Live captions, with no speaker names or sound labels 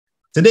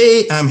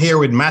Today, I'm here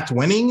with Matt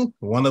Wenning,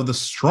 one of the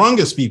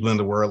strongest people in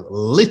the world,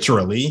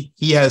 literally.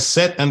 He has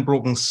set and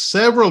broken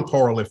several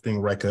powerlifting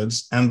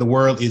records, and the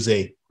world is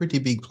a pretty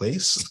big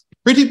place.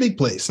 Pretty big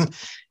place.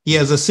 He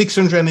has a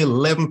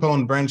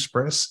 611-pound bench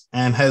press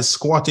and has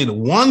squatted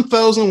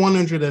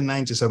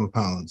 1,197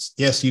 pounds.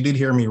 Yes, you did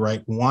hear me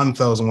right,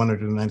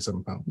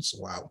 1,197 pounds.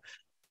 Wow.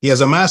 He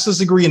has a master's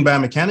degree in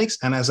biomechanics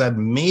and has had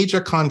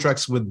major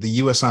contracts with the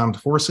U.S.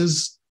 Armed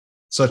Forces,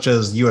 such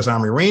as U.S.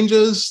 Army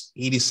Rangers,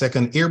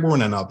 82nd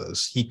Airborne, and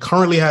others. He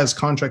currently has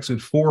contracts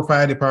with 4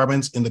 fire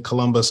departments in the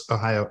Columbus,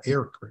 Ohio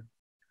area.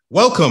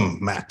 Welcome,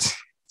 Matt.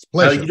 It's a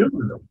pleasure. How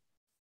you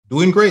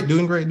doing?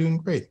 Doing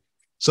great.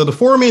 So the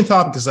 4 main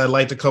topics I'd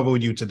like to cover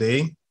with you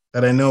today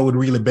that I know would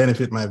really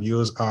benefit my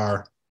viewers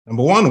are,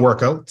 number 1,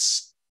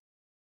 workouts.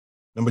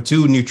 Number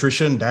 2,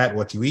 nutrition, diet,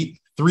 what you eat.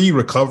 3,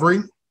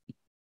 recovery.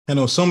 I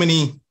know so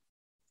many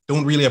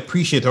don't really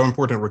appreciate how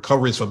important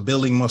recovery is for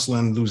building muscle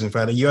and losing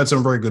fat. You had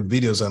some very good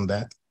videos on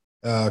that.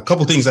 A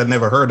couple things I'd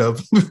never heard of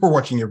before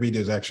watching your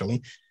videos,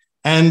 actually.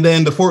 And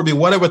then the 4 would be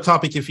whatever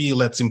topic you feel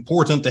that's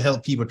important to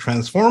help people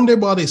transform their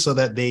body so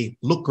that they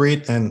look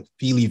great and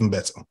feel even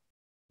better.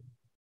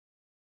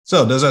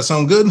 So does that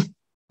sound good?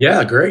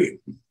 Yeah,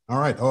 great. All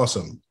right,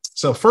 awesome.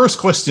 So first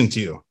question to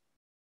you.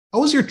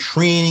 How has your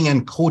training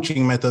and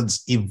coaching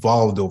methods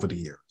evolved over the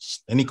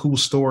years? Any cool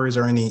stories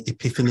or any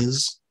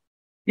epiphanies?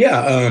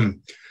 Yeah,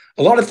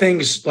 a lot of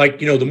things like,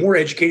 the more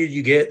educated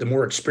you get, the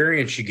more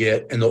experience you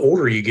get, and the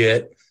older you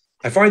get,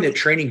 I find that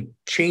training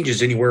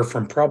changes anywhere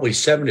from probably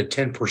 7 to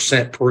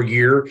 10% per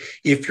year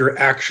if you're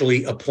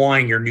actually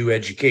applying your new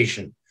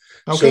education.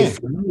 Okay.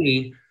 So for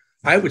me,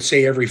 I would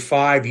say every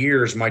 5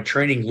 years, my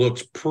training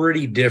looks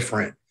pretty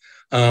different,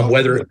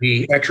 whether it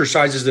be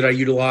exercises that I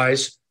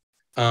utilize,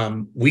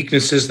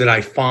 weaknesses that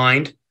I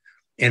find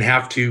and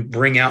have to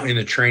bring out in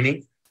the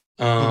training,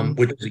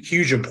 which is a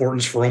huge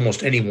importance for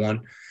almost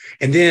anyone.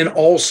 And then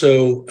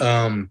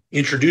also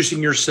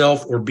introducing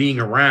yourself or being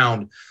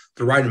around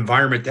the right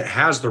environment that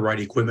has the right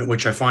equipment,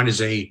 which I find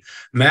is a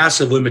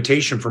massive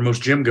limitation for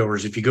most gym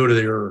goers. If you go to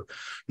their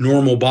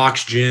normal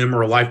box gym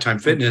or a Lifetime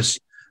Fitness,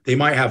 they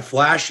might have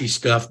flashy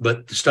stuff,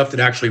 but the stuff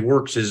that actually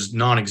works is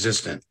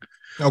non-existent.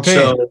 Okay.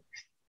 So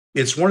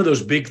it's one of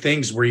those big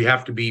things where you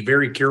have to be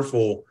very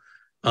careful.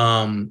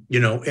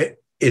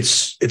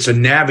 It's a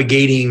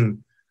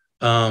navigating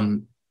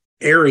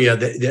area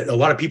that a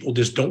lot of people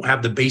just don't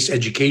have the base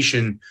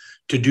education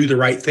to do the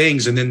right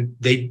things. And then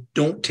they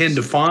don't tend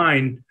to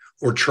find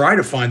or try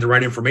to find the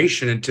right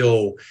information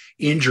until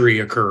injury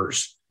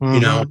occurs.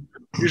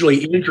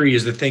 Usually injury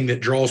is the thing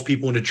that draws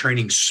people into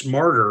training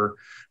smarter,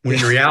 when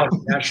in reality,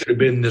 that should have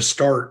been the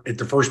start at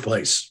the first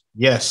place.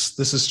 Yes,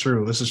 this is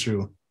true.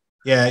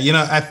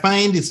 Yeah, I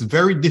find it's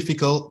very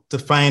difficult to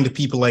find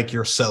people like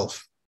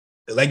yourself.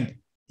 Like,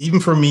 even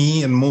for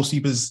me and most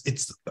people,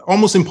 it's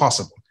almost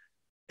impossible.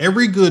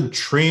 Every good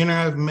trainer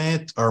I've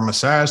met or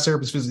massage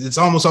therapist, it's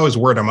almost always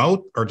word of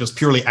mouth or just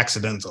purely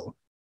accidental.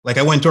 Like,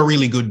 I went to a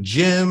really good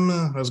gym.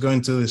 I was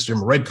going to this gym,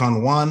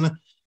 Redcon 1.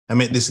 I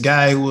met this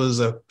guy who was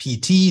a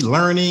PT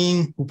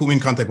learning, who put me in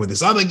contact with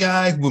this other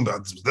guy,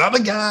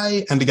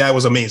 and the guy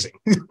was amazing,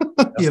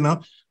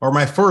 Or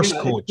my first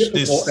coach.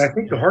 I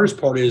think the hardest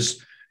part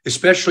is,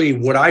 especially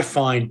what I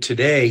find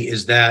today,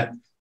 is that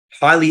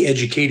highly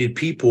educated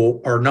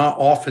people are not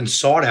often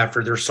sought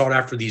after. They're sought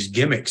after these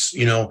gimmicks.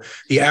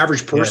 The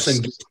average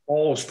person gets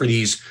calls for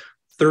these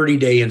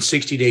 30-day and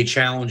 60-day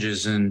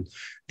challenges and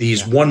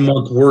these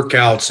 1-month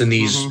workouts and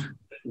these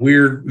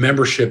weird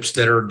memberships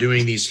that are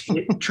doing these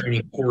HIIT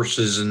training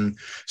courses and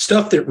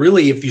stuff that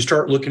really, if you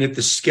start looking at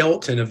the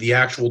skeleton of the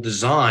actual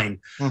design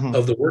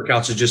of the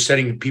workouts, is just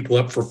setting people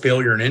up for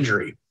failure and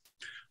injury.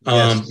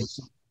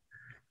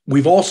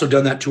 We've also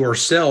done that to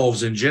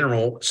ourselves in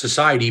general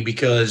society,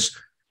 because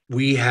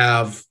we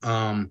have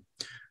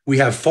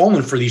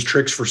fallen for these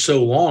tricks for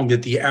so long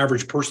that the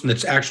average person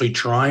that's actually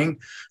trying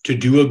to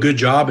do a good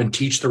job and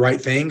teach the right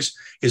things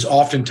is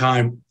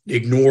oftentimes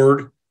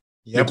ignored,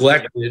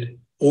 neglected,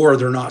 or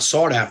they're not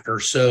sought after.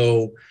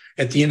 So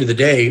at the end of the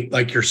day,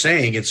 like you're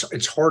saying,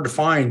 it's hard to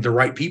find the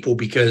right people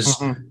because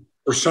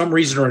for some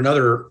reason or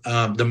another,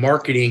 the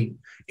marketing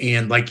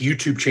and like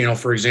YouTube channel,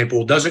 for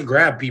example, doesn't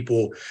grab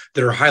people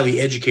that are highly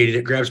educated.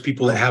 It grabs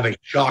people that have a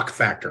shock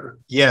factor.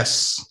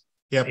 Yes.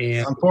 Yep.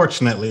 And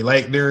unfortunately,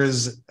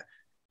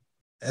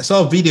 I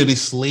saw a video,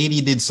 this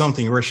lady did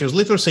something where she was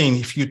literally saying,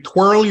 if you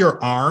twirl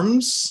your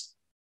arms,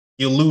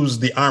 you lose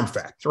the arm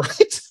fat,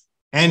 right?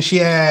 And she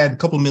had a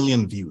couple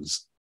million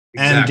views.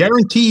 Exactly. And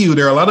guarantee you,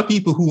 there are a lot of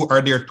people who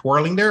are there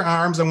twirling their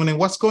arms and wondering,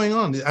 what's going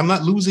on? I'm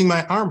not losing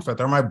my arm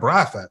fat or my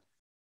bra fat.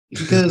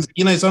 Because,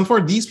 it's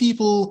unfortunate. These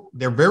people,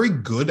 they're very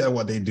good at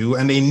what they do,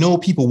 and they know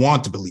people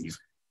want to believe.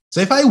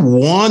 So if I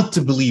want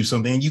to believe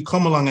something and you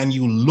come along and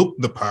you look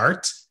the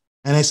part,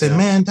 and I said,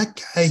 man, that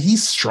guy,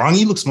 he's strong.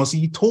 He looks muscly.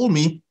 He told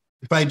me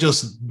if I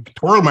just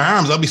twirl my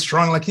arms, I'll be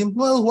strong like him.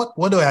 Well,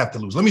 what do I have to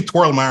lose? Let me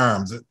twirl my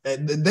arms.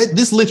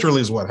 This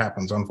literally is what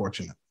happens,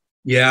 unfortunately.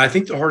 Yeah, I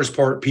think the hardest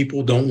part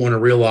people don't want to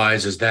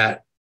realize is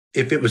that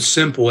if it was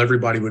simple,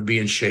 everybody would be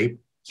in shape.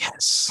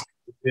 Yes.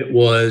 If it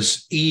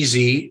was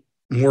easy,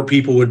 more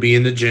people would be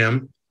in the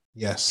gym.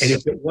 Yes. And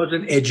if it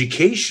wasn't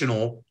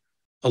educational,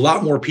 a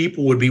lot more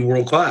people would be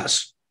world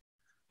class.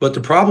 But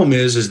the problem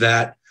is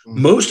that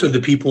most of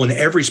the people in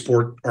every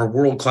sport are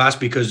world class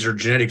because they're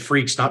genetic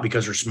freaks, not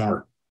because they're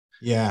smart.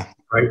 Yeah.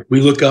 Right.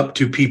 We look up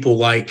to people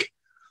like,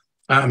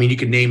 I mean, you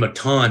could name a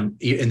ton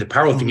in the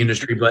powerlifting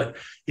industry, but,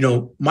 you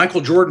know,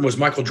 Michael Jordan was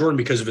Michael Jordan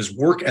because of his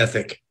work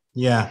ethic.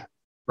 Yeah.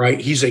 Right.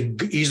 He's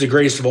the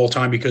greatest of all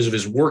time because of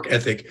his work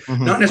ethic,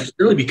 not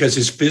necessarily because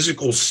his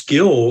physical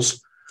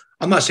skills.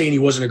 I'm not saying he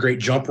wasn't a great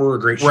jumper or a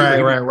great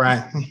shooter.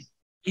 Right.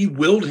 He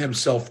willed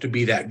himself to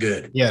be that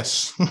good.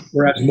 Yes.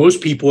 Whereas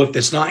most people, if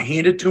it's not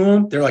handed to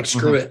them, they're like,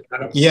 screw it. I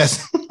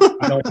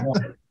don't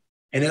want it.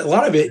 And a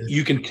lot of it,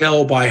 you can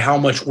tell by how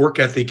much work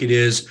ethic it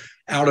is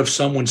out of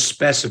someone's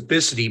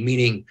specificity,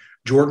 meaning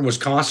Jordan was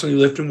constantly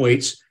lifting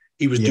weights.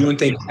 He was doing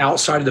things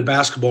outside of the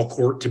basketball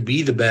court to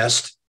be the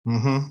best,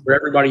 where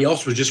everybody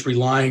else was just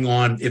relying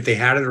on if they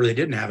had it or they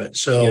didn't have it.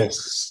 So,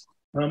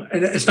 and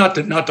it's not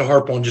to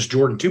harp on just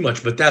Jordan too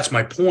much, but that's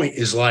my point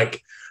is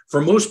like, for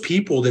most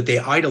people that they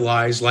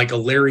idolize, like a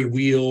Larry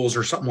Wheels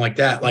or something like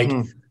that, like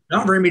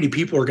not very many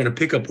people are going to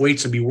pick up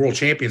weights and be world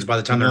champions by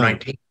the time they're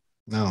 19.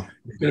 No,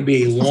 it's going to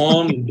be a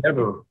long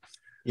endeavor.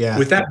 Yeah.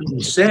 With that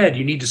being said,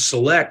 you need to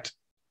select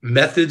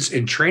methods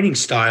and training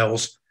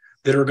styles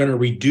that are going to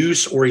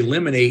reduce or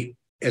eliminate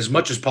as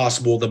much as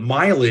possible the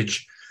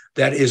mileage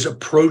that is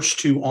approached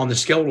to on the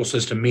skeletal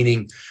system.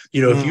 Meaning,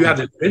 you know, if you have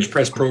the bench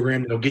press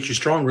program that'll get you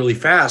strong really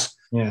fast,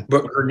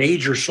 but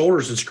grenades your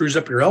shoulders and screws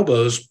up your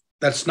elbows,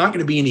 that's not going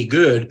to be any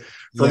good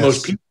for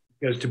most people,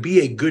 because to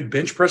be a good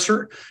bench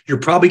presser, you're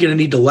probably going to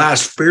need to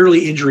last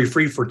fairly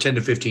injury-free for 10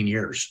 to 15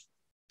 years.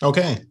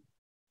 Okay.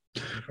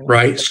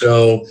 Right.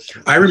 So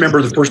I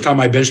remember the first time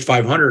I benched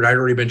 500, I'd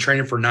already been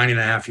training for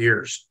 9.5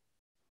 years.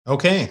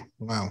 Okay.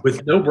 Wow.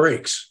 With no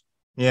breaks.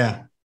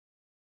 Yeah.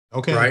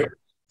 Okay. Right.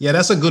 Yeah,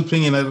 that's a good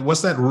thing. And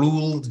what's that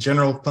rule?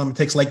 General thumb, it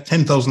takes like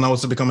 10,000 hours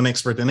to become an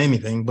expert in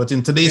anything. But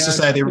in today's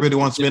society, everybody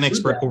wants to be an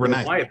expert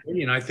overnight. In my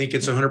opinion, I think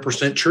it's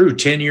 100% true.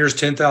 10 years,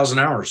 10,000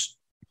 hours.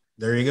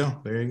 There you go.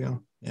 There you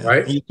go. Yeah.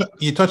 Right.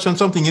 You touched on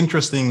something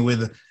interesting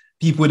with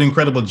people with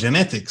incredible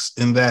genetics,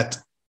 in that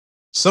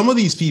some of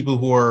these people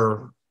who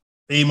are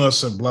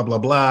famous and blah, blah,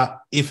 blah,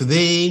 if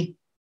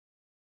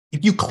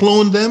you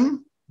clone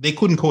them, they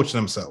couldn't coach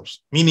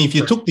themselves. Meaning if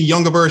you took the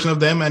younger version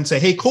of them and say,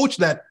 hey, coach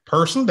that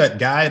person, that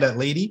guy, that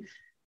lady,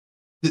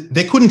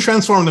 they couldn't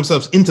transform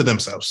themselves into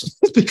themselves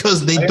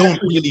because they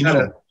don't really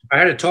know. I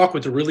had a talk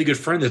with a really good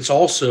friend that's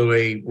also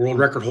a world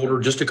record holder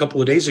just a couple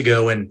of days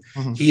ago. And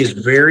he is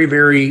very,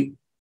 very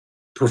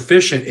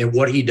proficient in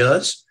what he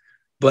does,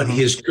 but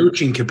his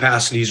coaching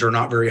capacities are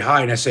not very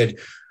high. And I said,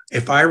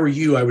 if I were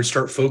you, I would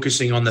start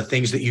focusing on the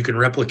things that you can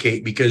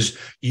replicate, because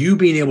you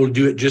being able to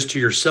do it just to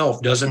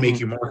yourself doesn't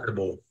make you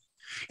marketable.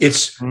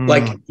 It's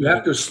like you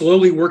have to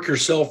slowly work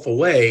yourself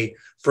away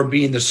from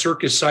being the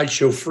circus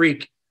sideshow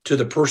freak to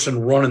the person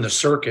running the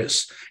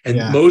circus. And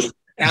most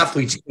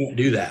athletes can't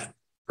do that.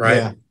 Right.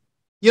 Yeah.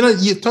 You know,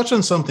 you touch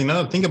on something.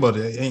 Now think about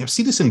it. And you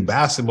see this in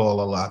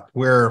basketball a lot,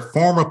 where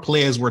former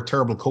players were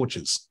terrible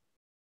coaches.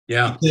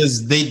 Yeah.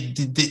 Because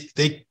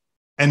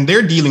and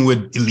they're dealing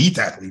with elite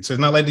athletes. So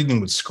it's not like they're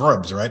dealing with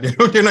scrubs, right?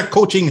 They're not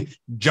coaching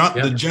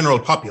the general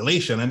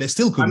population, and they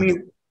still couldn't. I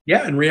mean,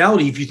 yeah, in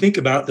reality, if you think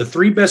about it, the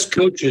three best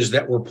coaches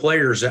that were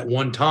players at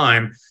one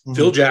time,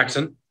 Phil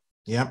Jackson.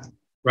 Yep.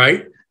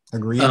 Right.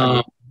 Agreed.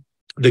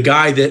 The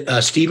guy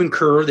that Stephen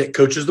Kerr that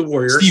coaches the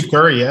Warriors. Steve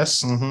Kerr,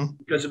 yes.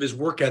 Because of his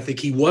work ethic,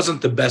 he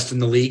wasn't the best in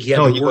the league. He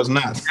had he was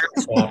not.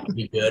 To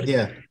be good.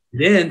 Yeah.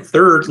 Then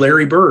third,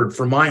 Larry Bird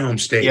from my home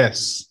state.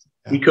 Yes.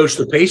 He coached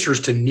the Pacers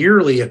to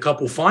nearly a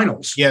couple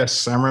finals.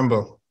 Yes, I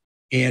remember.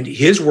 And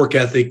his work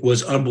ethic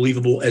was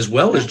unbelievable, as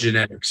well as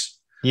genetics.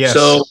 Yes.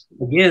 So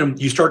again,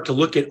 you start to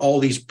look at all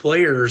these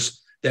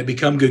players that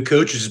become good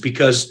coaches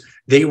because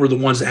they were the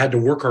ones that had to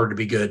work hard to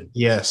be good.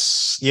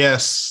 Yes.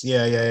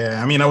 Yeah.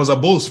 I mean, I was a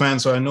Bulls fan,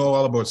 so I know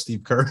all about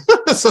Steve Kerr.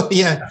 So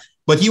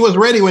but he was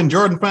ready when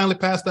Jordan finally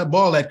passed that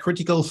ball, that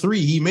critical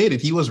three. He made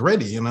it. He was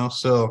ready, you know.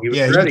 So he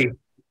was ready.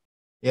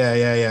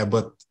 Yeah.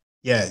 But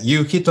yeah,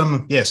 you hit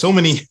on so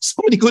many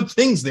good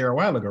things there a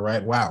while ago,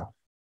 right? Wow.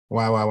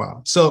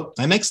 So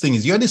the next thing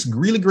is, you had this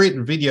really great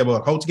video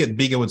about how to get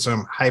bigger with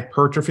some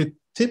hypertrophy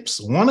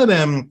tips. One of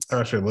them,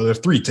 actually, well, there's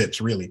 3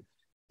 tips really.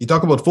 You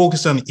talk about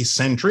focus on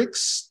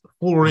eccentrics,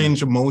 full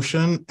range of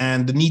motion,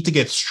 and the need to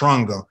get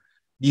stronger.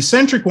 The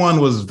eccentric one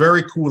was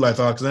very cool, I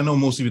thought, because I know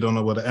most of you don't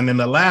know about it. And then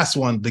the last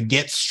one, the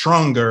get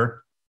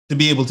stronger, to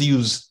be able to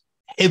use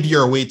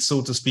heavier weights,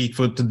 so to speak,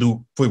 for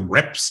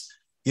reps.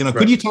 You know,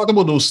 could you talk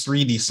about those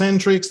 3, the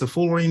eccentrics, the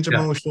full range of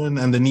motion,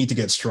 and the need to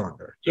get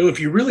stronger? So if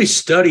you really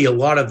study a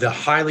lot of the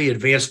highly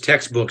advanced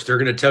textbooks, they're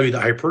going to tell you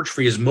that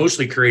hypertrophy is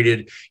mostly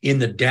created in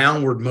the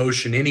downward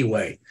motion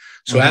anyway.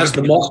 So as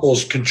the muscle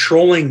is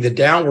controlling the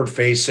downward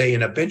phase, say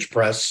in a bench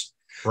press,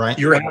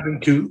 you're having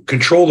to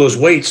control those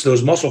weights.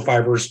 Those muscle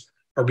fibers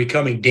are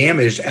becoming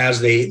damaged as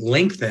they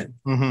lengthen.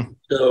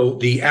 So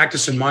the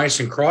actin and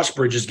myosin cross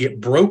bridges get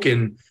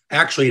broken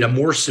actually at a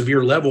more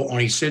severe level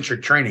on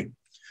eccentric training.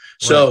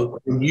 So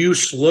when you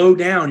slow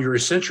down your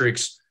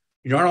eccentrics,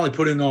 you're not only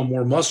putting on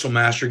more muscle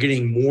mass, you're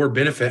getting more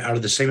benefit out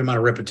of the same amount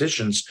of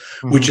repetitions,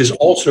 which is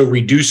also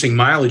reducing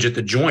mileage at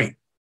the joint.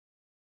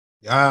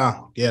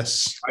 Ah,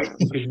 yes. Right?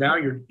 Because now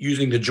you're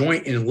using the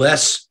joint in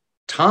less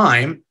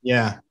time.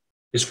 Yeah.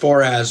 As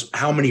far as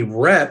how many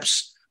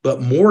reps,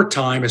 but more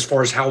time as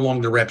far as how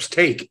long the reps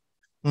take.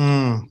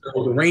 So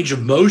the range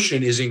of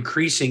motion is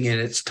increasing in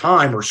its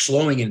time or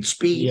slowing in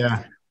speed.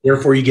 Yeah.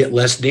 Therefore, you get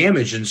less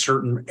damage in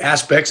certain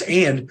aspects.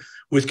 And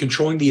with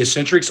controlling the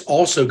eccentrics,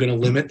 also going to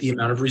limit the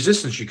amount of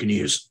resistance you can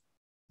use.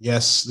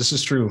 Yes, this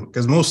is true.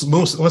 Because most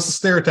what's the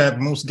stereotype?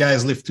 Most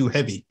guys lift too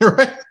heavy,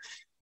 right?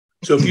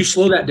 So if you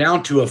slow that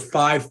down to a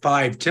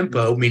 5-5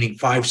 tempo, meaning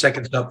 5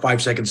 seconds up,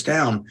 5 seconds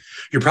down,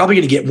 you're probably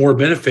going to get more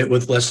benefit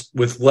with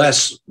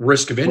less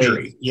risk of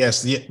injury.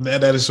 Yes,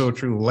 that is so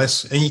true.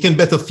 Less, and you can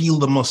better feel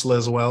the muscle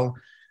as well,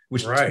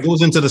 which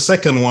goes into the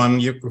second one.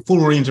 Your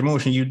full range of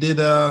motion. You did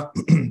I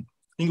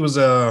think it was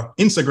a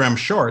Instagram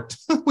short,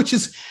 which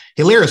is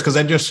hilarious because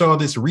I just saw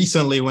this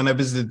recently when I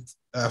visited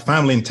a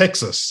family in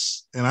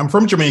Texas, and I'm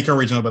from Jamaica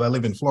originally, but I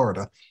live in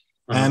Florida.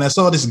 And I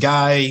saw this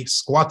guy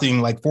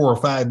squatting like 4 or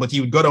 5, but he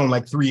would go down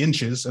like 3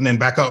 inches and then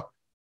back up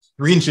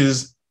 3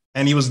 inches.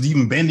 And he was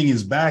even bending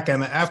his back.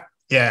 And I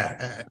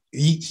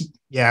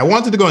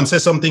wanted to go and say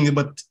something,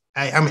 but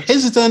I'm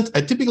hesitant. I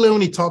typically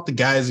only talk to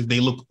guys if they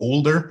look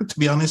older, to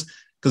be honest,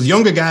 because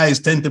younger guys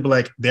tend to be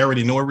like, they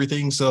already know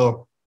everything.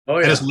 So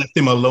I just left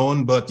him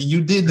alone. But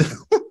you did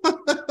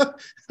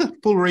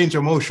full range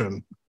of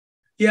motion.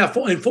 Yeah,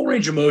 full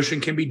range of motion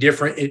can be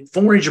different.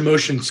 Full range of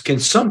motion can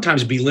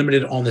sometimes be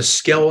limited on the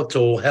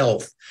skeletal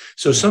health.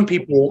 So some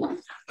people,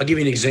 I'll give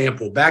you an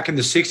example. Back in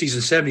the 60s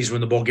and 70s, when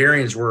the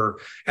Bulgarians were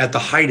at the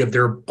height of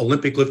their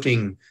Olympic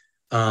lifting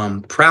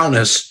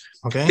prowess,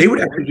 they would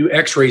actually do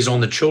x-rays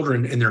on the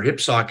children in their hip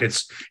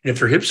sockets. And if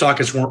their hip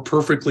sockets weren't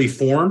perfectly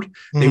formed,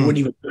 they wouldn't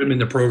even put them in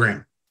the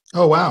program.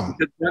 Oh, wow.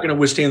 They're not going to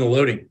withstand the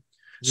loading.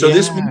 So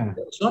this means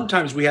that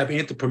sometimes we have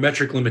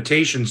anthropometric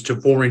limitations to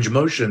full range of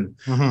motion,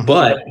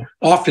 but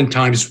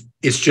oftentimes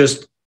it's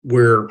just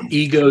where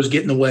egos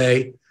get in the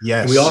way.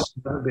 Yes. We also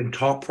haven't been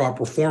taught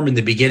proper form in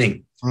the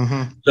beginning.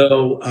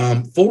 So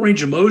full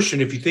range of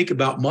motion, if you think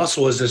about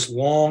muscle as this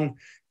long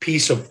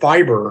piece of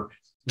fiber,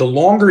 the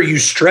longer you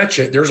stretch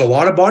it, there's a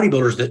lot of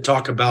bodybuilders that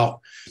talk about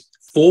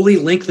fully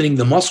lengthening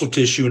the muscle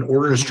tissue in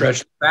order to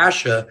stretch the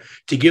fascia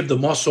to give the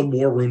muscle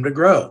more room to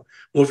grow.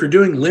 Well, if you're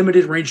doing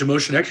limited range of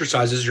motion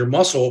exercises, your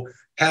muscle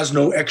has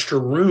no extra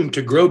room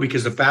to grow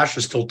because the fascia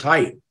is still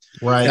tight.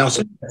 Right. Now,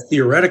 that's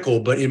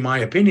theoretical, but in my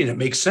opinion, it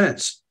makes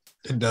sense.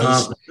 It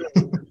does.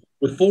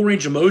 With full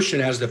range of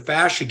motion, as the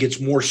fascia gets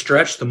more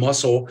stretched, the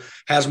muscle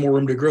has more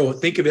room to grow.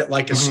 Think of it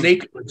like a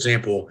snake, for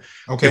example.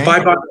 If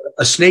I buy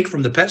a snake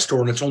from the pet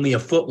store and it's only a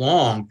foot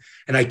long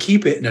and I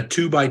keep it in a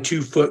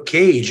 2x2 foot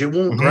cage, it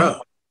won't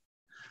grow.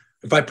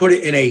 If I put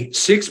it in a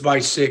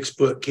 6x6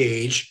 foot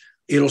cage,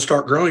 it'll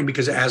start growing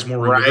because it has more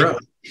room to grow.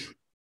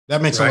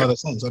 That makes a lot of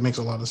sense. That makes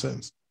a lot of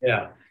sense.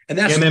 Yeah. And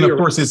then, of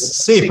course,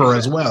 it's safer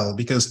as well,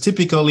 because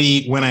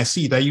typically when I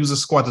see it, I use a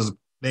squat as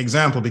the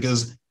example,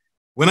 because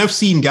when I've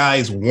seen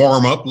guys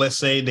warm up, let's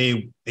say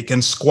they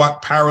can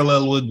squat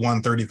parallel with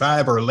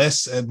 135 or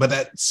less, but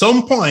at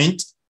some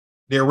point,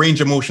 their range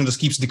of motion just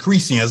keeps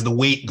decreasing as the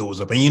weight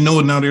goes up. And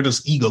now they're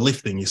just ego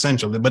lifting,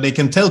 essentially. But they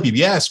can tell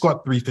people, I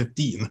squat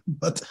 315.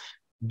 But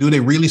do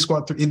they really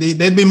squat?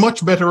 They'd be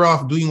much better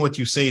off doing what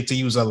you say, to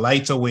use a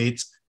lighter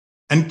weight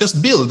and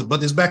just build.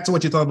 But it's back to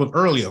what you talked about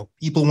earlier.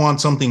 People want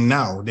something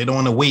now. They don't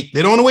want to wait.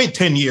 They don't want to wait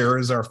 10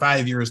 years or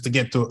 5 years to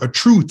get to a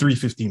true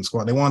 315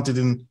 squat. They want it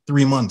in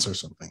 3 months or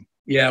something.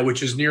 Yeah,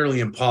 which is nearly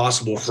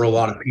impossible for a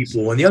lot of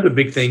people. And the other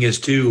big thing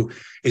is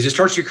it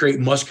starts to create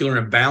muscular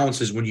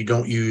imbalances when you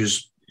don't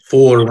use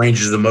fuller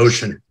ranges of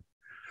motion,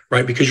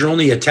 right? Because you're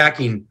only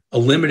attacking a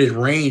limited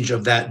range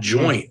of that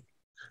joint.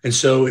 And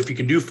so if you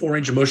can do full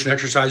range of motion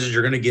exercises,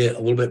 you're going to get a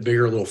little bit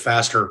bigger, a little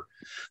faster.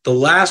 The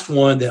last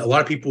one that a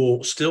lot of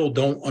people still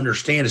don't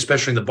understand,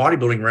 especially in the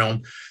bodybuilding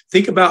realm,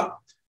 think about,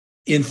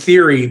 in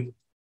theory,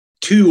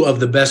 2 of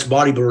the best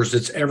bodybuilders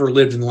that's ever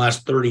lived in the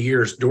last 30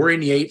 years,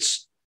 Dorian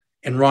Yates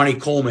and Ronnie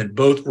Coleman.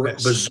 Both were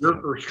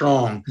berserker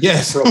strong.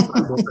 Yes.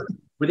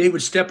 Where they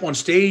would step on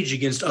stage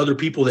against other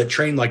people that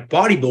train like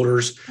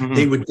bodybuilders,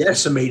 they would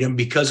decimate them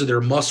because of their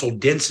muscle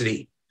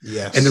density.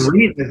 Yes. And the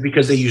reason is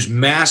because they use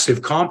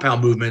massive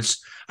compound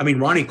movements. I mean,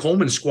 Ronnie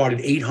Coleman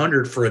squatted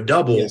 800 for a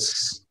double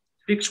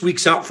 6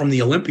 weeks out from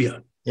the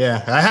Olympia.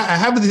 Yeah,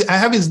 I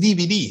have his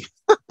DVD.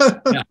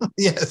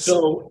 Yes.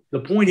 So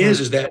the point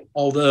is that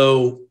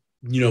although,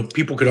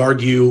 people could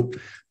argue,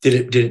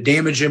 did it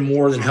damage him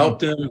more than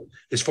helped him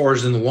as far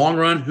as in the long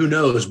run? Who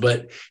knows?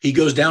 But he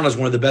goes down as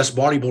one of the best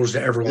bodybuilders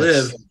to ever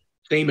live.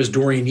 Same as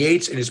Dorian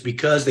Yates, and it's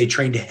because they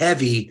trained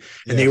heavy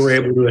and they were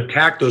able to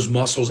attack those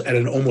muscles at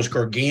an almost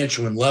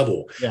gargantuan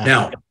level.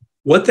 Now,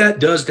 what that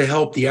does to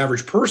help the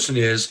average person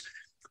is,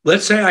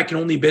 let's say I can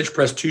only bench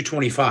press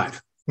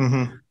 225.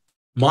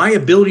 My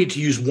ability to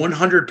use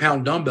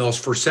 100-pound dumbbells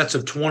for sets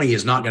of 20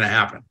 is not going to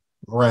happen.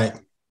 Right.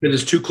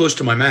 Because it's too close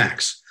to my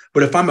max.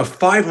 But if I'm a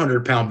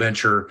 500-pound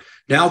bencher,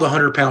 now the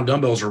 100-pound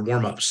dumbbells are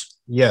warm-ups.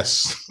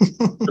 Yes.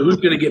 So who's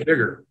going to get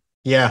bigger?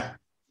 Yeah.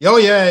 Oh,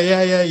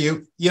 yeah.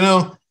 You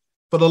know,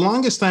 for the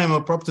longest time,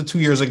 up to 2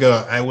 years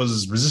ago, I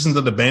was resistant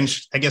to the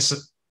bench. I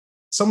guess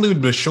somebody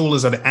with the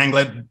shoulders at the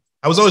angle.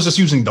 I was always just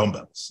using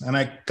dumbbells. And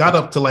I got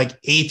up to like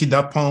 80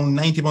 pounds,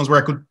 90 pounds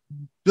where I could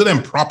do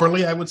them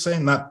properly, I would say,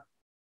 not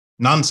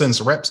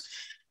nonsense reps.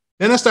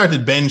 Then I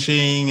started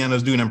benching and I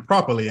was doing them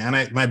properly.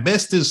 And my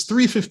best is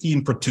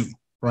 315 for 2,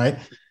 right?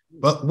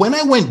 But when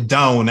I went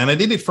down, and I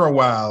did it for a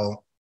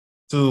while,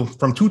 from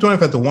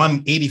 225 to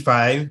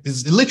 185,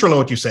 is literally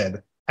what you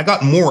said. I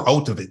got more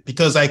out of it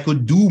because I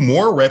could do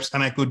more reps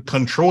and I could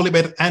control it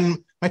better.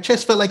 And my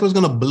chest felt like it was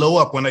going to blow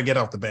up when I get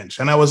off the bench.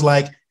 And I was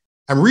like,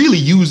 I'm really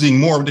using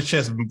more of the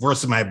chest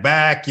versus my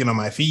back,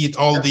 my feet,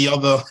 all the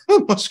other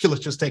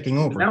musculature taking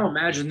over. Now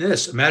imagine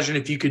this. Imagine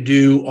if you could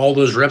do all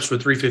those reps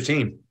with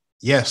 315.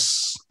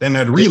 Yes. Then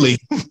I'd really,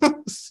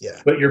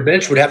 yeah. But your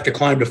bench would have to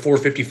climb to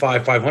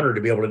 455, 500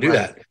 to be able to do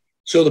that.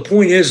 So the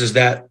point is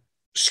that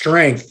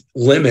strength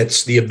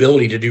limits the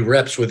ability to do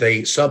reps with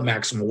a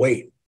sub-maximal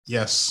weight.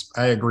 Yes,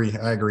 I agree.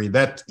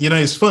 That,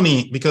 it's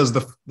funny because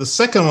the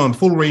second one,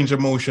 full range of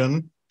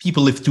motion,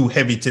 people lift too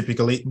heavy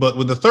typically. But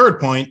with the third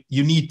point,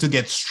 you need to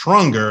get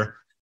stronger.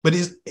 But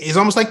it's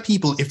almost like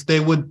people, if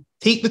they would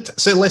take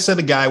let's say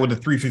the guy with the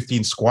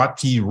 315 squat,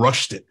 he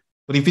rushed it.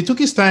 But if he took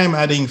his time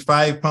adding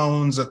 5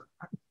 pounds,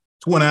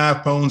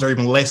 2.5 pounds, or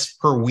even less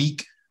per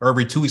week or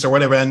every 2 weeks or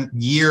whatever, and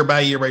year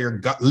by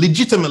year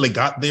legitimately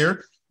got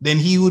there, then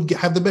he would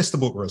have the best of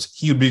both worlds.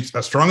 He would be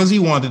as strong as he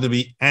wanted to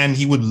be, and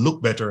he would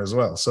look better as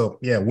well. So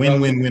yeah,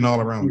 win all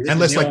around.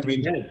 And let's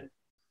the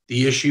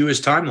issue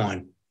is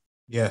timeline.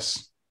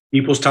 Yes.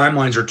 People's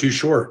timelines are too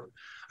short.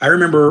 I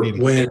remember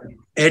when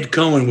Ed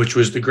Cohen, which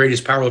was the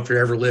greatest powerlifter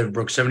ever lived,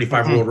 broke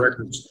 75 world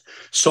records,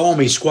 saw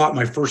me squat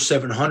my first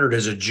 700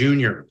 as a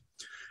junior.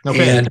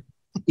 Okay. And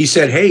he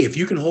said, hey, if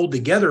you can hold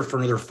together for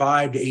another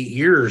 5 to 8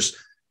 years,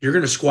 you're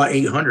going to squat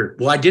 800.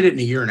 Well, I did it in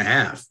a year and a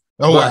half.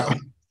 Oh, wow.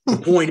 The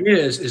point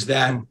is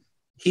that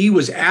he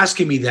was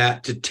asking me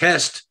that to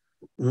test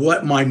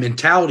what my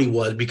mentality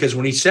was, because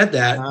when he said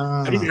that,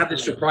 I didn't have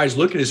this surprised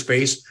look in his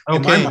face. Okay.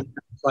 In my mind,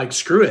 I was like,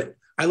 screw it.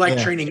 I like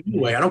training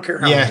anyway. I don't care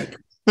how I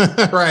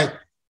make. Right.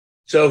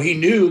 So he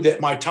knew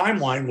that my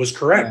timeline was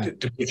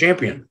correct to be a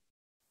champion.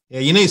 Yeah,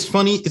 it's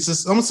funny.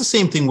 It's almost the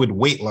same thing with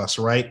weight loss,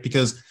 right?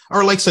 Because,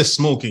 or like say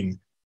smoking.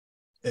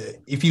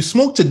 If you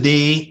smoke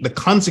today, the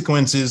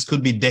consequences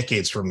could be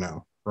decades from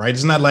now, right?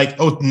 It's not like,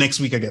 oh, next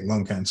week I get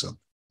lung cancer.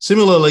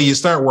 Similarly, you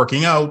start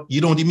working out, you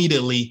don't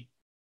immediately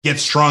get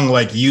strong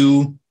like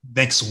you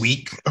next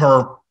week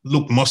or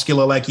look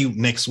muscular like you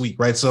next week,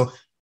 right? So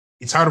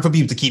it's harder for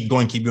people to keep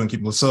going.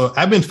 So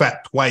I've been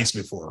fat twice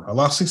before. I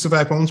lost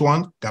 65 pounds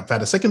once, got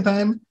fat a second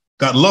time,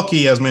 got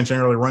lucky, as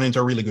mentioned earlier, run into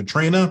a really good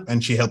trainer,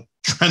 and she helped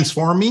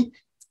transform me.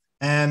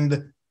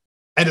 And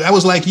I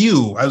was like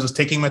you. I was just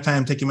taking my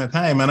time.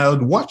 And I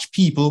would watch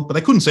people, but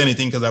I couldn't say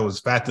anything because I was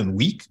fat and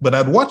weak, but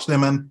I'd watch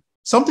them and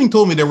something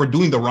told me they were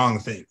doing the wrong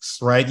things,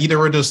 right? Either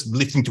were just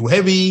lifting too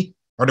heavy,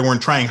 or they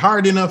weren't trying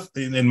hard enough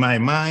in my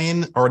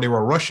mind, or they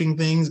were rushing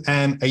things.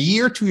 And a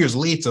year, 2 years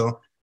later,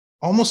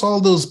 almost all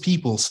those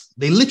people,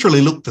 they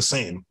literally looked the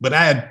same, but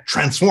I had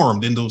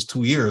transformed in those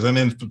 2 years. And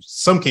in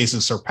some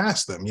cases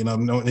surpassed them,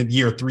 in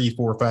year 3,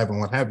 4, 5, and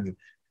what have you.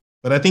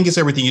 But I think it's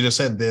everything you just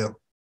said, the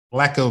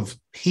lack of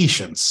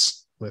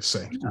patience, let's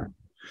say.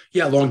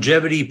 Yeah,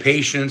 longevity,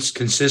 patience,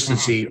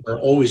 consistency are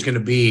always going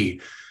to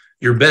be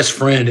your best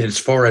friend as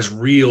far as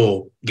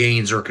real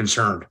gains are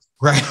concerned.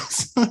 Right.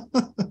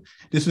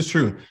 This is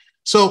true.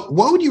 So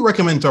what would you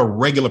recommend to a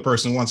regular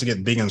person who wants to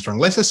get big and strong?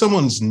 Let's say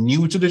someone's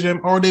new to the gym,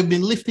 or they've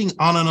been lifting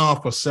on and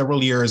off for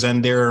several years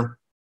and they're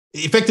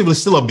effectively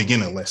still a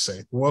beginner, let's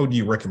say. What would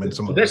you recommend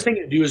someone? The best thing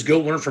to do is go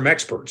learn from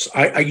experts.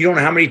 You don't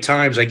know how many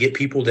times I get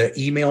people to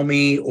email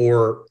me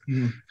or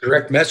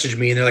direct message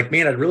me, and they're like,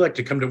 man, I'd really like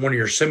to come to one of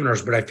your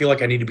seminars, but I feel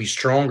like I need to be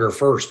stronger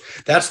first.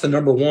 That's the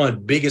number one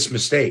biggest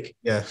mistake.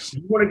 Yes.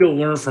 You want to go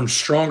learn from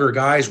stronger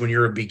guys when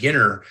you're a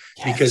beginner,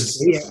 because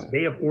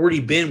they have already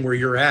been where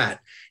you're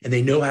at and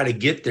they know how to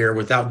get there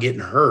without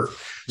getting hurt.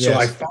 So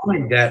I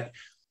find that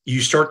you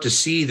start to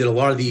see that a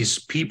lot of these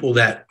people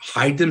that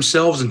hide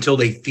themselves until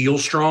they feel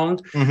strong,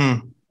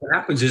 what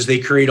happens is they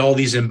create all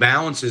these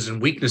imbalances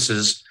and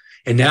weaknesses,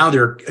 and now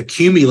they're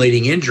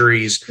accumulating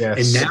injuries,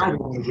 and now they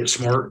want to get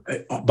smart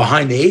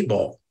behind the 8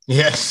 ball.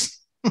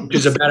 Yes. Which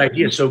is a bad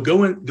idea. So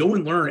go and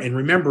learn. And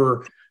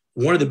remember,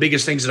 one of the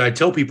biggest things that I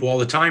tell people all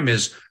the time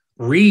is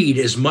read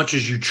as much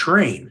as you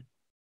train,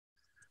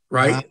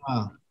 right?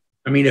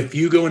 I mean, if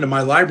you go into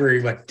my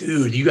library, like,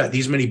 dude, you got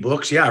these many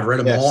books. Yeah, I've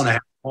read them all, and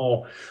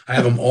I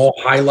have them all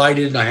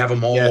highlighted, and I have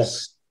them all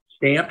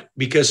stamped,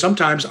 because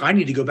sometimes I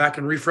need to go back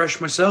and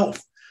refresh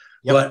myself.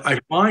 But I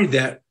find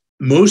that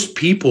most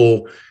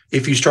people,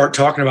 if you start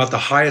talking about the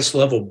highest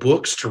level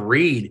books to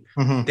read,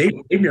 they've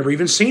never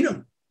even seen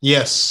them.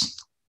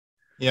 Yes.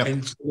 Yeah.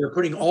 And so they're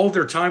putting all of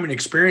their time and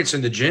experience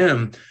in the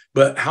gym,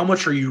 but how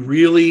much are you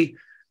really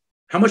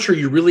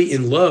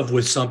in love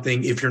with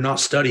something if you're not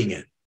studying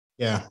it?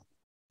 Yeah.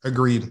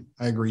 Agreed.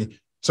 I agree.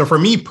 So for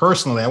me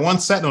personally, I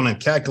once sat down and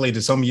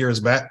calculated some years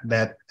back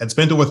that I'd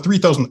spent over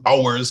 3,000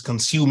 hours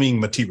consuming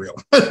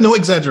material. No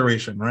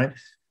exaggeration, right?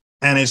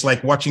 And it's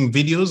like watching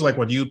videos like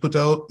what you put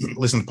out,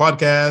 listen to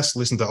podcasts,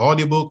 listen to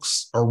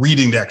audiobooks, or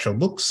reading the actual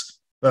books.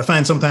 But I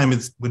find sometimes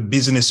it's with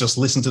business, just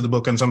listen to the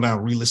book and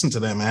sometimes re-listen to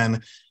them.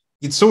 And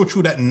it's so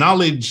true that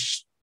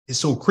knowledge is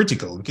so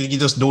critical because you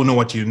just don't know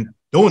what you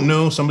don't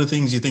know. Some of the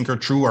things you think are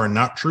true are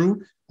not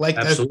true. Like,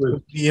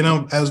 absolutely.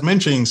 I was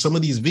mentioning some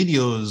of these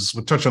videos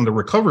would touch on the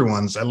recovery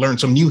ones. I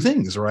learned some new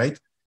things, right?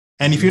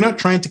 And if you're not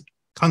trying to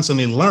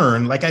constantly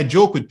learn, like I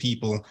joke with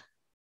people,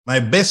 my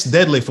best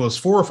deadlift was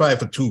 4 or 5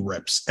 for 2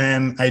 reps.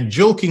 And I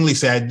jokingly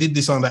say I did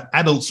this on the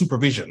adult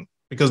supervision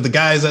because the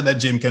guys at that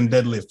gym can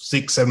deadlift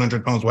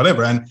 600-700 pounds,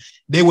 whatever. And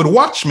they would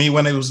watch me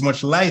when it was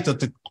much lighter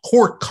to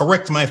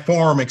correct my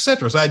form,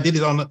 etc. So I did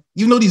it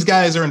even though these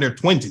guys are in their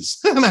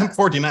 20s and I'm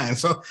 49.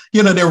 So,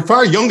 they're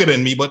far younger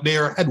than me, but they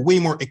had way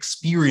more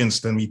experience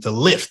than me to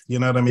lift. You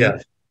know what I mean? Yeah.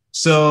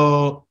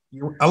 So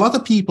a lot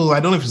of people, I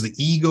don't know if it's the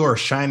ego or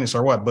shyness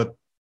or what, but,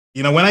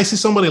 when I see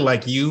somebody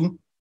like you,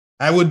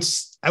 I would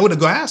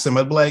go ask them,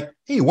 I'd be like,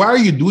 hey, why are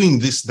you doing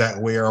this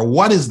that way? Or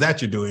what is that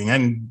you're doing?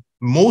 And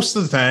most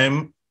of the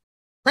time,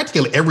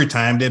 practically every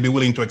time, they'd be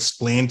willing to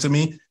explain to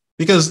me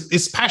because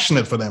it's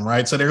passionate for them,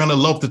 right? So they're going to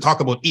love to talk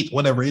about it,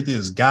 whatever it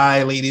is.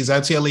 Guy, ladies,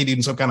 I'd see a lady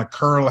in some kind of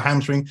curl,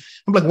 hamstring.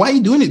 I'm like, why are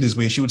you doing it this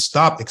way? She would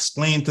stop,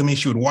 explain to me.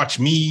 She would watch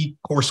me,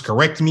 course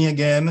correct me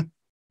again.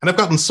 And I've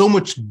gotten so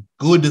much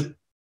good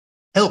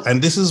help.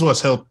 And this is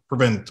what's helped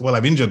prevent, well,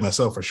 I've injured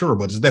myself for sure,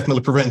 but it's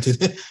definitely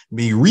prevented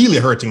me really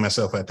hurting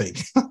myself, I think.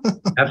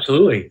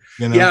 Absolutely.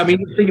 Yeah, I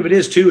mean, the thing of it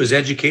is, too, is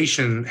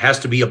education has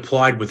to be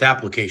applied with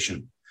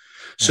application.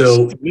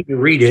 So you need to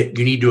read it,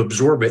 you need to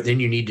absorb it, then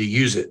you need to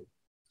use it.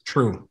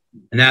 True.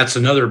 And that's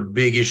another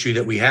big issue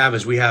that we have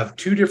is we have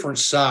 2 different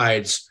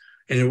sides,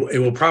 and it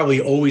will probably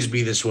always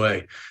be this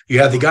way. You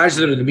have the guys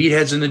that are the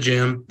meatheads in the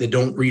gym that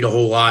don't read a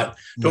whole lot,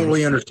 don't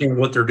really understand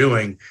what they're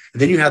doing.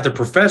 And then you have the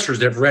professors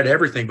that have read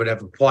everything but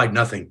have applied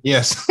nothing.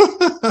 Yes.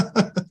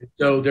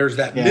 So there's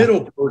that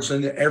middle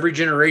person that every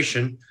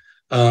generation,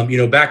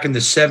 back in the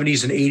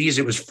 70s and 80s,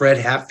 it was Fred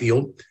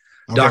Hatfield,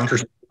 Dr.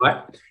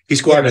 Scott. He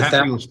squatted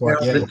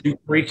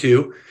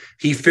 1,232.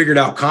 He figured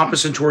out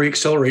compensatory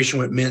acceleration,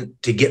 what it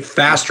meant to get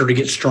faster, to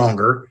get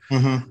stronger.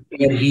 And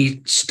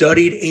he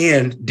studied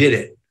and did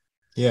it.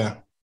 Yeah.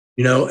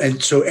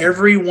 And so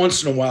every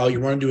once in a while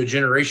you run into a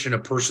generation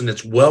of person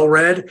that's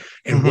well-read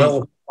and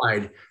well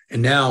applied.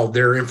 And now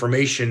their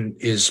information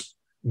is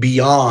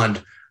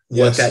beyond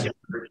what that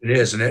generation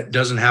is. And it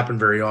doesn't happen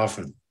very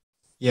often.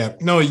 Yeah,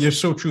 no, you're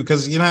so true.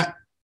 Because, part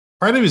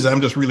of it is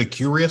I'm just really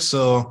curious.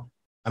 So,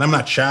 and I'm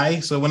not shy.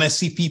 So when I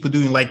see people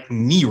doing like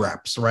knee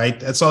wraps,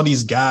 right? I saw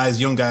these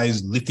guys, young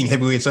guys lifting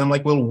heavyweights. And I'm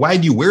like, well, why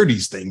do you wear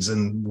these things?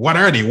 And what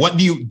are they? What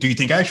do you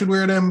think I should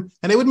wear them?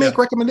 And they would make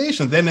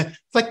recommendations. Then it's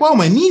like, wow,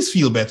 my knees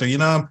feel better.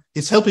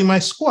 It's helping my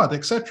squat,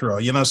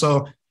 etc.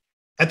 So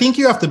I think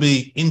you have to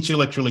be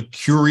intellectually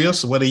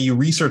curious, whether you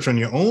research on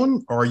your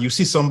own or you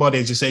see somebody,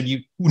 as you said, who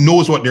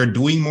knows what they're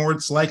doing more.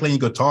 It's likely and you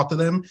go talk to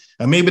them.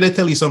 And maybe they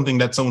tell you something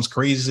that sounds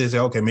crazy. They say,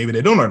 okay, maybe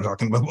they don't know what they're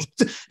talking about.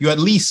 You at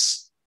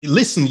least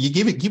listen, you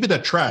give it a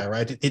try,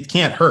 right? It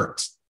can't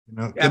hurt.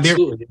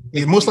 Absolutely.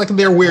 Most likely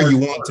they're where you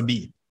want to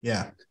be.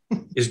 Yeah.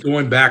 Is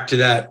going back to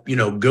that,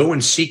 go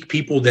and seek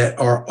people that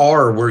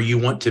are where you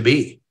want to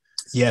be.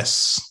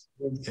 Yes.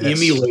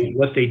 Emulate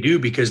what they do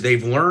because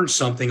they've learned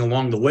something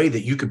along the way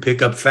that you could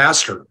pick up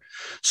faster.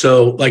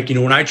 So like,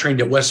 when I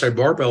trained at Westside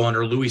Barbell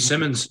under Louis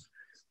Simmons,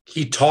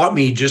 he taught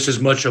me just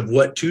as much of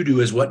what to do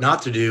as what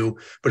not to do.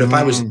 But if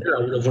I was there,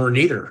 I would have learned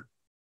neither.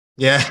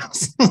 Yeah.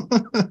 You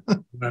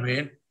know what I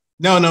mean?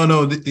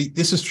 No.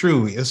 This is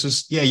true. It's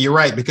just, you're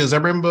right. Because I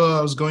remember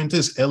I was going to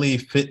this LA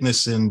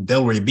Fitness in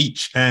Delray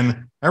Beach.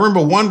 And I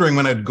remember wondering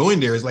when I'd go in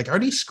there, it's like, are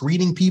they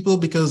screening people?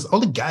 Because all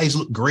the guys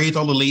look great.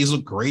 All the ladies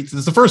look great.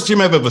 It's the first gym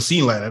I've ever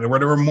seen like that, where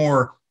there were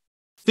more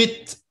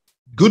fit,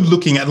 good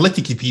looking,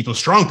 athletic people,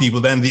 strong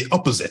people than the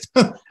opposite.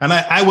 And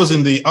I was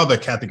in the other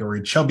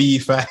category, chubby,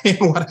 fat,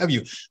 what have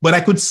you. But I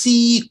could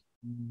see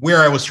where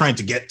I was trying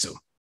to get to,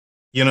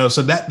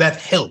 so that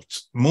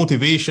helped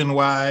motivation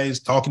wise,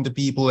 talking to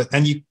people.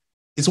 And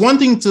it's one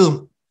thing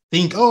to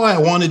think, oh, I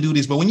want to do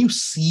this. But when you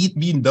see it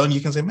being done,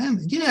 you can say,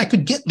 man, I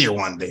could get there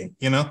one day,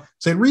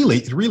 So it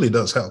really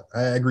does help.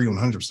 I agree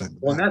 100%.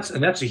 Well,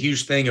 and that's a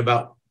huge thing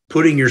about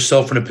putting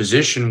yourself in a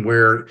position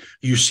where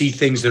you see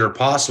things that are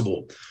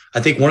possible. I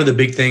think one of the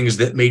big things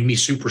that made me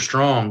super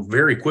strong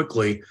very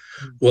quickly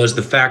was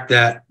the fact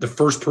that the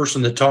first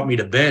person that taught me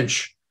to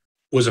bench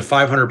was a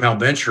 500-pound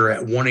bencher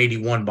at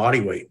 181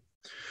 body weight.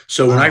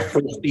 So when I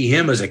first see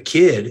him as a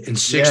kid in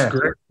sixth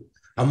grade,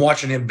 I'm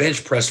watching him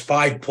bench press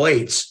 5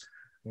 plates,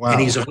 and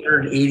he's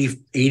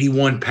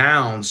 81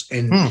 pounds,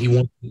 and he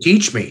wants to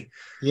teach me.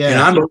 Yeah, and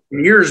I'm over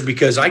years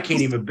because I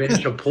can't even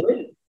bench a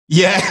plate.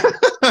 Yeah,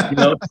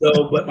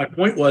 but my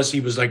point was, he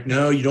was like,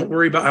 "No, you don't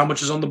worry about how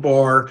much is on the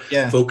bar.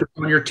 Focus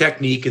on your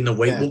technique, and the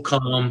weight will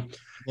come."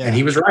 And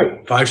he was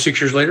right. 5-6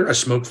 years later, I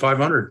smoked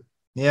 500.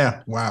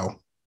 Yeah, wow.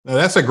 Now,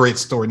 that's a great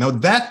story. Now,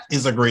 that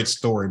is a great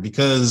story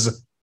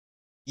because,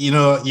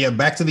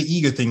 back to the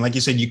ego thing. Like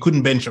you said, you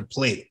couldn't bench a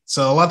plate.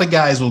 So a lot of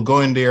guys will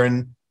go in there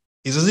and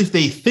it's as if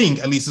they think,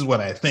 at least is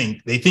what I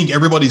think, they think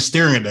everybody's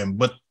staring at them,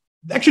 but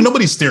actually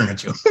nobody's staring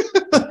at you.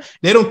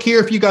 They don't care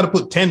if you got to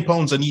put 10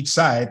 pounds on each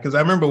side. Because I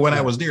remember when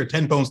I was there,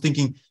 10 pounds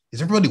thinking,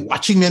 is everybody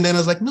watching me? And then I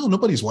was like, no,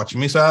 nobody's watching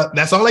me. So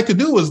that's all I could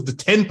do was the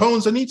 10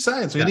 pounds on each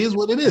side. So it is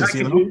what it is.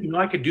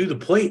 I could do the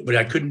plate, but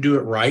I couldn't do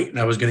it right. And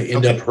I was going to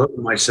end up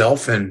hurting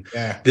myself. And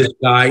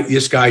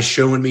this guy's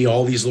showing me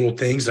all these little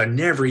things I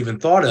never even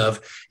thought of.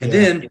 And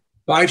then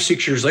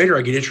 5-6 years later,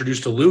 I get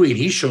introduced to Louis and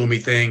he's showing me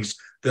things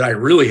that I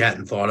really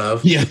hadn't thought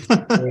of. Yeah.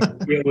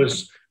 It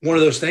was one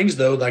of those things,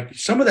 though, like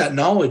some of that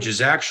knowledge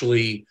is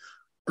actually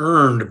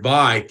earned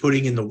by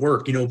putting in the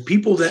work.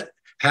 People that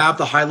have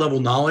the high level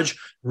knowledge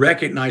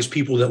recognize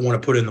people that want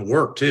to put in the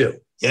work too.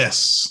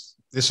 Yes,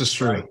 this is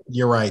true. Right.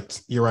 You're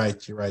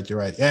right.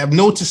 Yeah, I've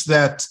noticed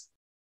that.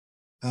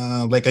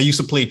 Like I used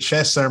to play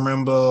chess. I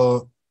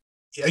remember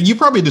you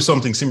probably do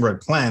something similar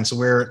at Plants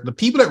where the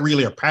people that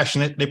really are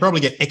passionate, they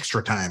probably get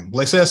extra time.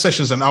 Like say a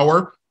session's an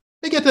hour,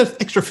 they get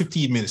that extra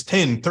 15 minutes,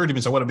 10, 30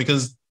 minutes or whatever,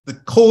 because the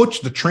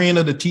coach, the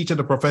trainer, the teacher,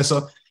 the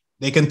professor,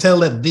 they can tell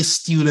that this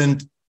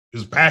student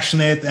is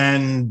passionate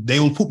and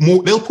they'll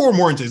pour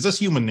more into it. It's just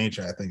human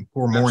nature, I think.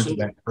 Pour more into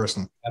that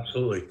person.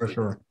 Absolutely. For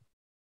sure.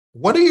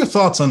 What are your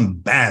thoughts on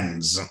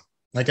bands?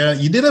 Like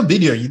you did a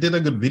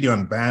good video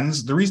on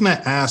bands. The reason I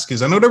ask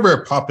is I know they're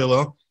very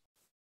popular,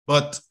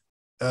 but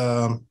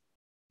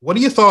what are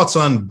your thoughts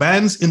on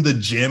bands in the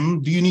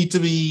gym? Do you need to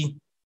be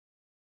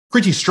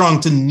pretty strong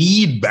to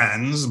need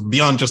bands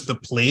beyond just the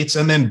plates,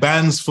 and then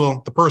bands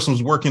for the person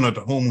who's working at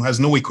home who has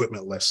no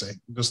equipment, let's say,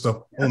 just a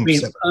home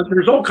setup?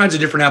 There's all kinds of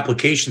different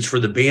applications for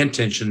the band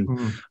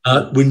tension.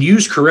 When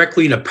used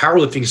correctly in a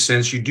powerlifting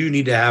sense, you do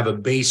need to have a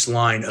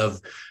baseline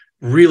of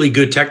really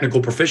good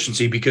technical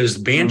proficiency because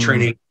band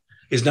training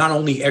is not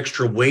only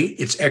extra weight,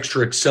 it's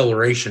extra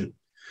acceleration.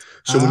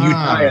 So when you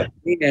tie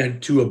a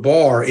band to a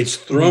bar, it's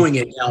throwing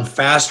it down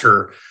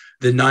faster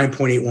than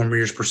 9.81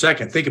 meters per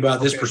second. Think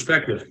about this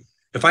perspective.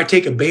 If I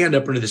take a band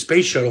up into the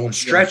space shuttle and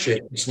stretch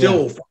it, it's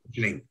still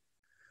functioning.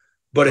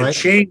 But a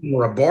chain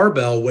or a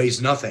barbell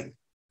weighs nothing.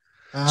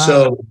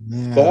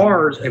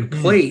 Bars and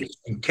plates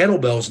and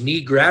kettlebells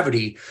need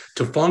gravity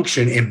to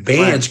function, and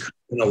bands create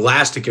an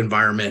elastic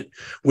environment,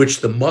 which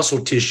the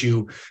muscle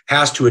tissue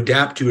has to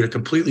adapt to at a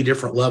completely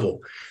different level.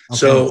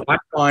 So I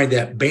find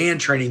that band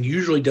training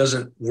usually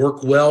doesn't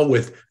work well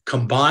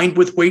combined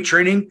with weight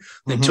training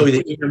until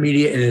the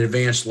intermediate and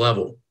advanced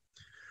level.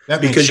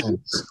 Because your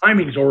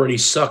timing already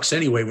sucks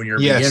anyway when you're a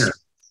beginner.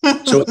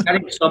 So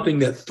adding something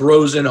that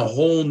throws in a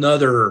whole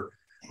nother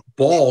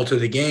ball to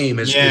the game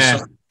is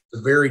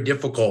very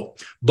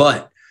difficult.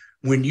 But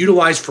when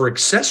utilized for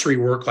accessory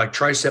work like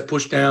tricep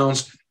push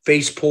downs,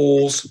 face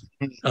pulls,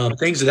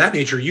 things of that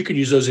nature, you can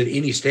use those at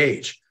any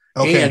stage.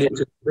 And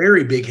it's a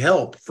very big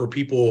help for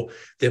people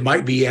that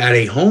might be at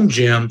a home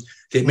gym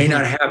that may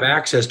not have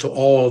access to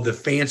all the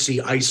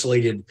fancy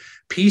isolated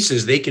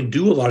pieces. They can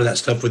do a lot of that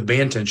stuff with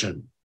band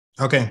tension.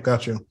 Okay,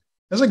 got you.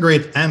 That's a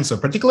great answer,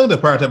 particularly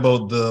the part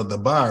about the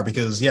bar,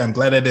 because I'm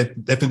glad I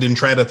definitely didn't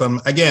try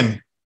that.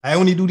 Again, I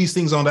only do these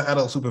things under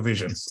adult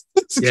supervision.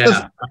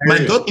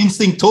 My gut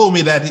instinct told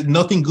me that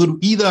nothing good,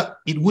 either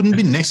it wouldn't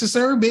be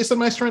necessary based on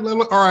my strength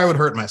level, or I would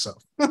hurt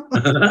myself.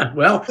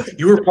 Well,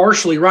 you were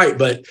partially right,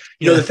 but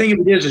the thing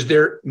of it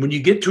is when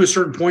you get to a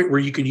certain point where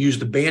you can use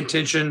the band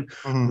tension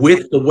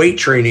with the weight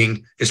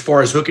training, as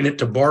far as hooking it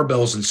to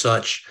barbells and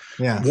such.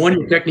 One,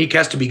 your technique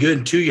has to be good,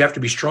 and two, you have to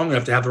be strong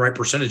enough to have the right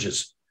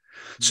percentages.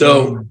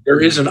 So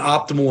there is an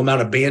optimal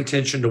amount of band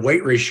tension to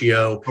weight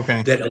ratio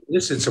that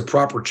elicits a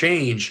proper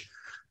change.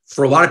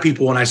 For a lot of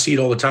people, and I see it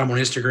all the time on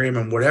Instagram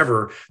and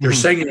whatever, they're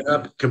setting it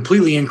up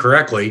completely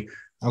incorrectly.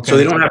 So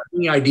they don't have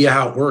any idea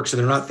how it works, and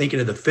they're not thinking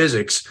of the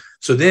physics.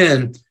 So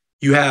then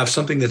you have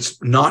something that's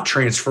not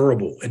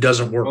transferable. It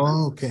doesn't work.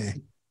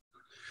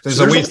 So it's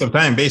a waste of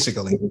time,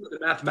 basically. The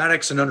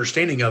mathematics and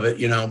understanding of it,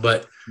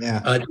 but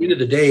at the end of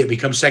the day, it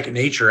becomes second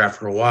nature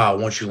after a while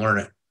once you learn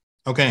it.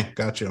 Okay,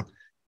 gotcha.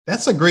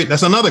 That's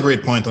another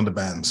great point on the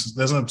bands.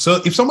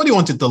 So if somebody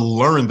wanted to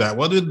learn that,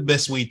 what is the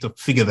best way to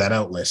figure that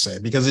out, let's say?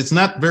 Because it's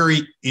not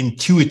very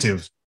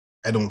intuitive,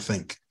 I don't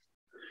think.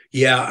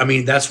 Yeah, I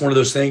mean, that's one of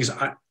those things.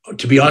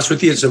 To be honest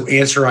with you, it's an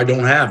answer I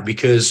don't have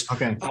because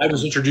I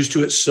was introduced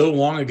to it so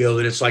long ago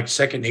that it's like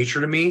second nature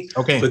to me.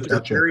 But there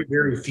are very,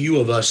 very few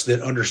of us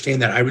that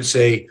understand that. I would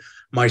say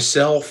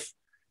myself,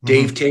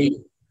 Dave Tate,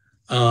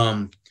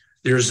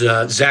 there's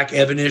Zach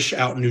Evanish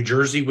out in New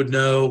Jersey would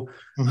know.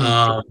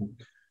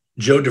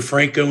 Joe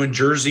DeFranco in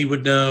Jersey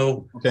would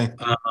know.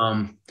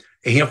 A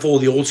handful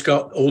of the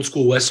old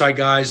school West Side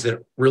guys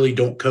that really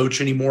don't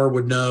coach anymore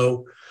would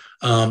know.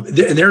 And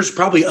there's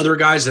probably other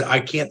guys that I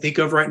can't think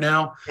of right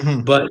now,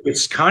 but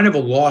it's kind of a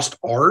lost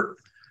art.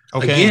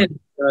 Again,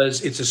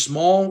 because it's a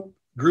small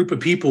group of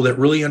people that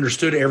really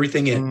understood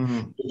everything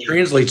it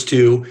translates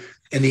to,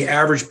 and the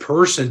average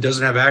person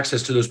doesn't have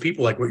access to those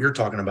people like what you're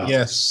talking about.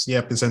 Yes.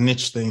 Yep. It's a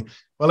niche thing.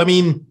 Well,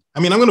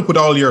 I'm going to put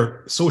all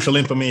your social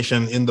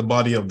information in the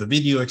body of the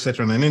video,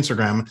 etc., on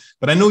Instagram.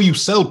 But I know you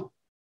sell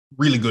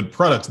really good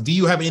products. Do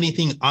you have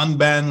anything on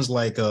bands,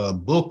 like a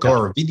book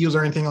or videos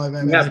or anything like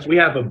that? We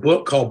have a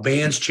book called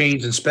Bands,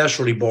 Chains, and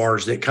Specialty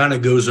Bars that kind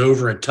of goes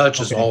over and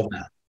touches all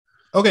that.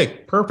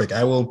 Okay, perfect.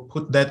 I will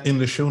put that in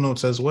the show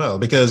notes as well,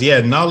 because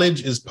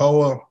knowledge is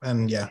power.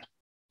 And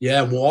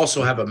we'll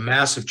also have a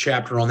massive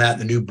chapter on that in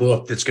the new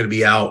book that's going to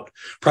be out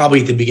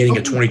probably at the beginning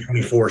of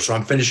 2024. So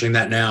I'm finishing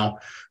that now,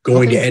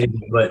 going to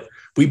editing. But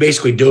we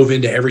basically dove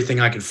into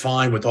everything I could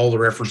find with all the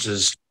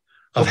references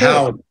of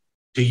how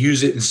to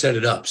use it and set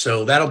it up.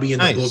 So that'll be in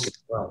the book as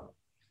well.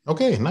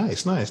 Okay,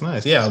 nice.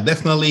 Yeah, I'll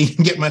definitely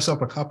get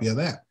myself a copy of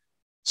that.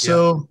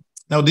 So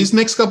now these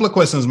next couple of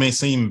questions may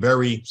seem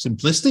very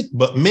simplistic,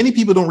 but many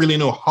people don't really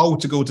know how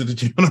to go to the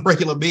gym on a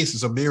regular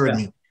basis. So bear with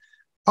me.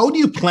 How do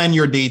you plan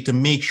your day to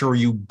make sure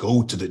you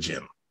go to the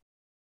gym?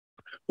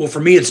 Well, for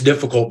me, it's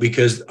difficult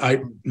because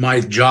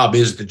my job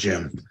is the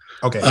gym.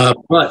 Okay.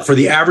 But for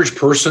the average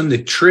person,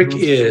 the trick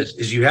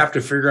is you have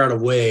to figure out a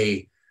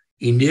way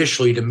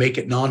initially to make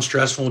it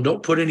non-stressful, and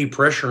don't put any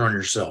pressure on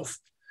yourself.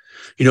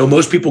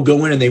 Most people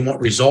go in and they want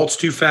results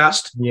too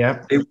fast.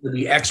 Yeah. They want to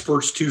be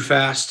experts too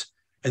fast,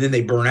 and then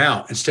they burn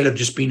out instead of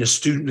just being a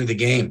student of the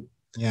game.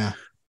 Yeah.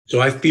 So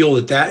I feel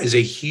that is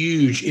a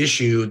huge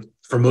issue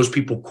for most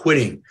people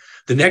quitting.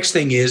 The next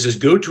thing is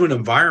go to an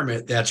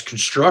environment that's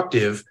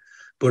constructive,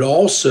 but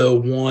also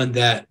one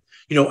that,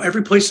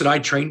 every place that I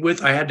trained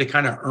with, I had to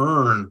kind of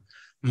earn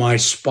my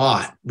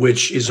spot,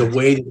 which is a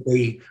way that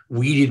they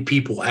weeded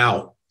people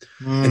out.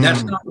 And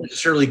that's not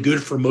necessarily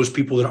good for most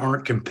people that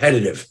aren't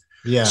competitive.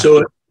 Yeah.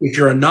 So if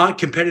you're a not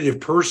competitive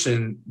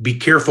person, be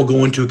careful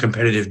going to a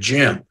competitive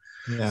gym.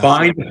 Yeah.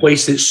 Find a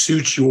place that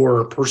suits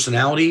your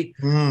personality,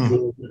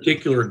 your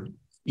particular,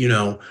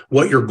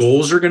 what your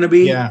goals are going to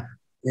be. Yeah.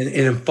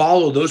 And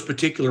follow those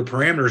particular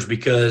parameters,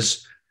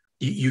 because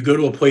you go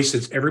to a place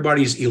that's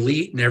everybody's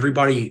elite and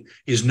everybody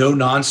is no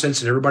nonsense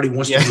and everybody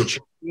wants to be a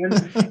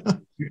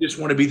champion. You just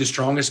want to be the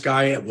strongest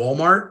guy at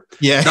Walmart.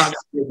 Yeah. Not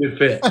going to be a good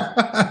fit.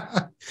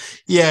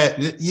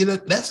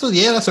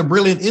 That's a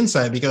brilliant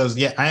insight,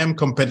 because I am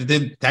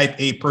competitive, type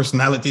A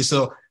personality.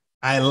 So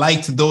I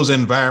liked those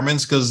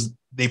environments because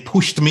they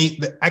pushed me.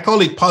 I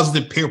call it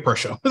positive peer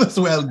pressure. That's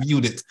the way I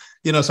viewed it.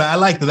 So I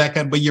liked that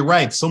kind. But you're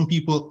right. Some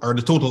people are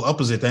the total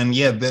opposite, and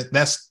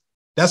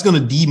that's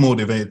going to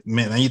demotivate,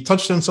 man. And you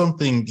touched on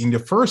something in the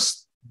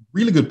first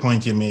really good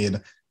point you made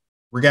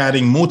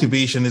regarding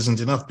motivation isn't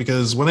enough,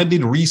 because when I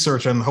did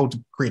research on how to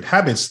create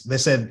habits, they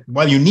said,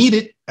 while you need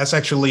it, that's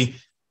actually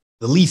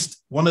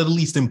one of the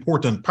least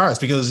important parts,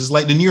 because it's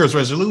like the New Year's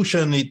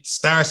resolution. It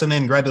starts and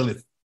then gradually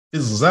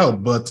fizzles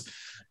out. But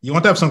you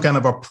want to have some kind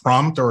of a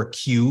prompt or a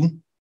cue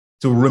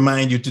to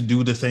remind you to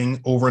do the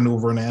thing over and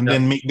over, and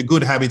then make the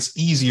good habits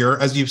easier.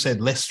 As you've said,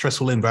 less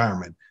stressful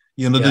environment.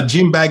 The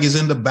gym bag is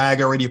in the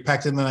bag already, you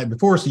packed it the night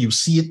before, so you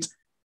see it.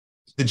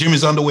 The gym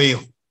is on the way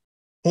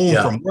home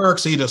from work,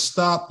 so you just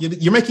stop.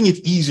 You're making it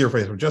easier for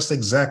you. Just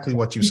exactly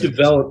what you said.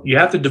 You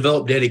have to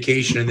develop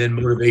dedication, and then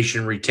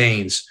motivation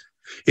retains.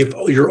 If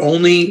your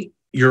only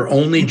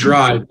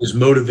drive is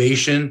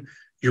motivation,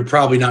 you're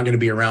probably not going to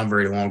be around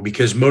very long,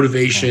 because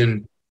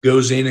motivation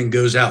goes in and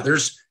goes out.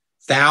 There's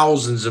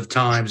thousands of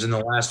times in the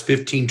last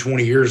 15,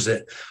 20 years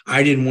that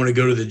I didn't want to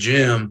go to the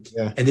gym.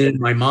 Yeah. And then in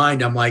my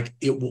mind, I'm like,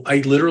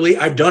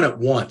 I've done it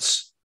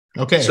once.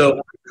 Okay. So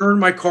I turned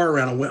my car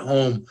around and went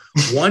home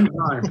one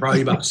time,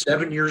 probably about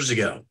 7 years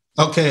ago.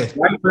 Okay.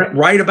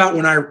 Right about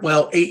when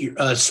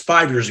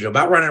 5 years ago,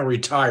 about when I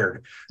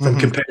retired from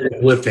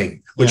competitive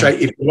lifting, which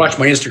if you watch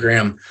my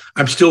Instagram,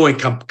 I'm still in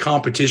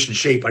competition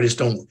shape. I just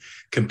don't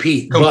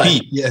compete.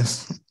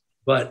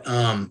 But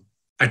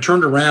I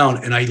turned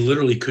around and I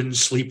literally couldn't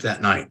sleep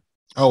that night.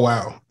 Oh,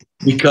 wow.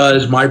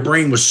 Because my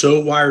brain was so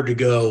wired to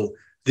go,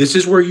 this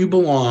is where you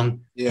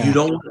belong. Yeah. You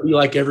don't want to be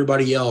like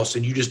everybody else.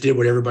 And you just did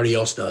what everybody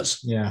else does.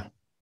 Yeah.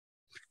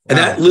 And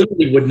that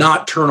literally would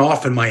not turn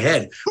off in my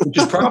head, which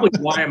is probably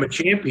why I'm a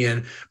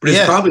champion, but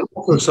it's probably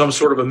also some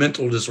sort of a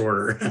mental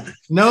disorder.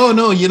 No.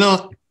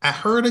 I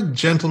heard a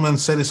gentleman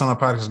say this on a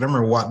podcast, I don't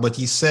remember what, but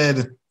he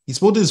said he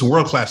spoke to this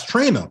world-class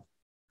trainer,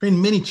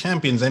 trained many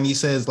champions, and he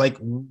says, like,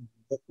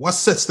 what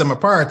sets them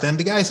apart? And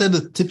the guy said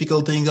the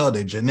typical thing,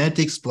 their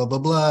genetics, blah, blah,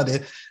 blah.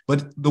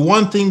 But the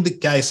one thing the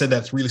guy said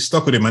that's really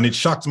stuck with him, and it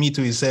shocked me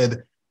too, he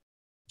said,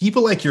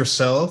 people like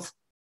yourself,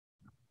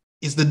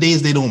 it's the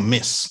days they don't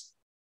miss.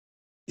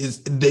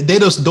 They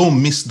just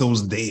don't miss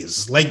those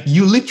days. Like,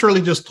 you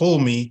literally just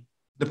told me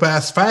the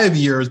past 5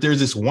 years, there's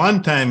this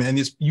one time and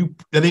it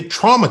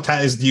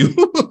traumatized you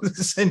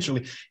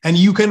essentially. And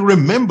you can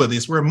remember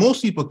this, where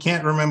most people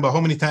can't remember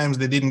how many times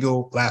they didn't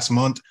go last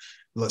month,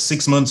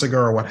 6 months ago,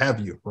 or what have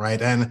you,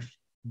 right? And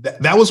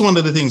that was one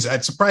of the things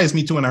that surprised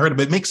me too when I heard it,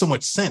 but it makes so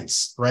much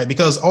sense, right?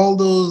 Because all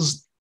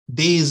those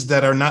days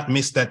that are not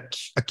missed, that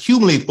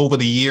accumulate over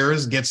the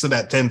years, gets to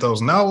that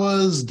 10,000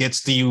 hours,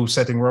 gets to you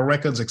setting world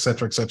records, et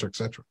cetera, et cetera, et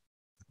cetera.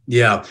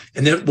 Yeah.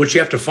 And then what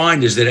you have to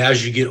find is that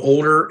as you get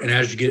older and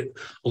as you get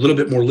a little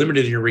bit more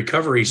limited in your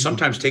recovery,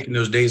 sometimes taking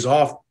those days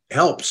off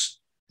helps.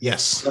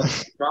 Yes. But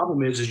the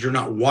problem is you're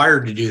not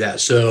wired to do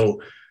that.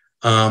 So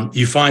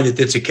you find that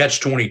it's a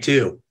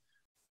catch-22.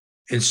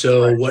 And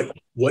so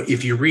what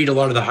if you read a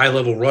lot of the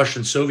high-level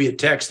Russian Soviet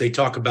texts, they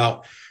talk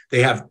about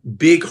they have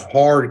big,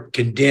 hard,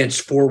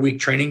 condensed 4-week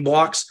training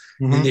blocks,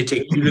 and they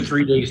take 2 to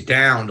 3 days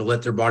down to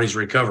let their bodies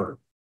recover.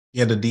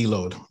 Yeah, the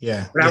deload.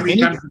 Yeah. But how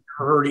many times have you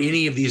heard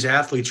any of these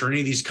athletes or any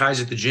of these guys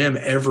at the gym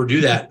ever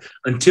do that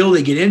until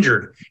they get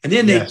injured? And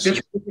then they just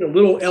get a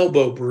little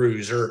elbow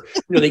bruise, or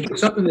they get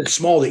something that's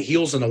small that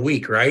heals in a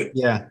week, right?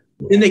 Yeah.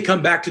 Then they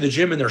come back to the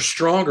gym and they're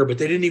stronger, but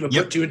they didn't even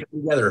put 2 and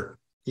 2 together.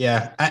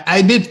 Yeah,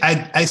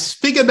 I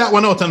figured that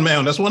one out on my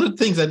own. That's one of the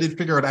things I did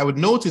figure out. I would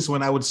notice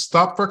when I would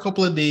stop for a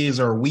couple of days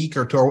or a week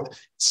or two,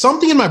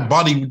 something in my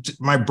body,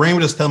 my brain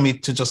would just tell me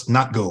to just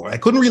not go. I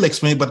couldn't really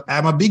explain it, but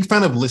I'm a big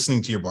fan of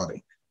listening to your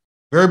body.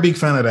 Very big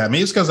fan of that.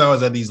 Maybe it's because I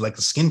was at these like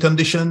skin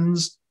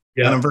conditions,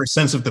 and I'm very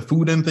sensitive to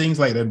food and things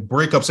like that.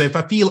 Break up. So if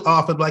I feel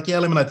off, I'd be like, yeah,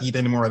 let me not eat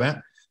any more of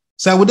that.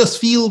 So I would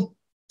just feel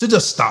to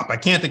just stop. I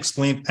can't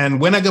explain. And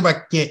when I go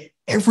back, the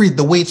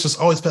weights just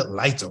always felt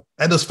lighter.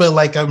 I just felt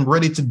like I'm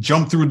ready to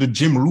jump through the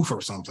gym roof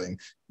or something.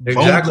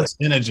 Exactly. Boneless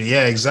energy.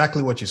 Yeah,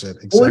 exactly what you said.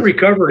 Exactly. Fully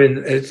recovered. And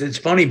it's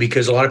funny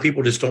because a lot of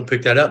people just don't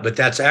pick that up, but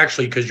that's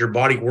actually because your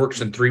body works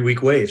in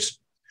 3-week waves.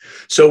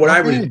 So what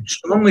I would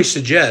strongly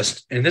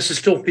suggest, and this is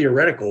still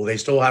theoretical, they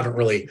still haven't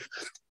really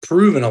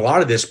proven a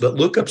lot of this, but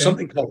look up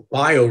something called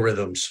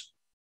biorhythms.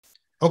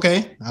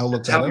 Okay. I'll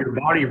look at how your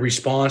body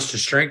responds to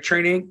strength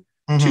training,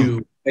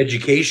 to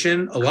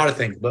education, a lot of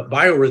things, but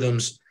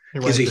biorhythms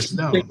is a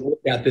thing to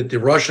look at that the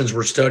Russians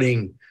were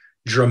studying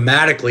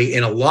dramatically,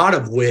 and a lot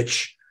of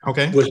which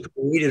was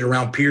created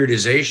around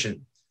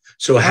periodization.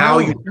 So how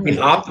you train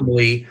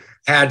optimally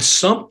had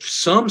some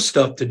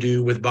stuff to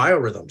do with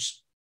biorhythms.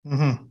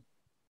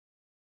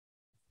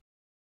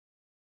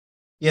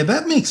 Yeah,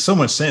 that makes so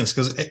much sense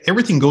because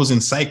everything goes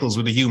in cycles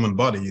with the human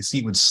body. You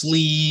see, with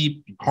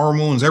sleep,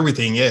 hormones,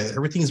 everything. Yeah,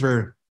 everything is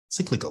very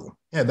cyclical.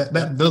 Yeah,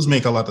 that does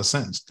make a lot of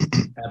sense.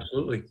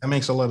 Absolutely. That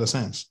makes a lot of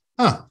sense.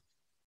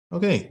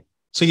 Okay.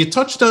 So you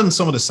touched on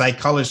some of the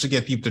psychology to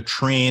get people to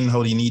train,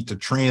 how you need to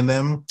train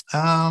them.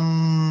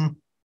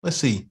 Let's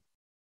see.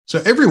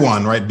 So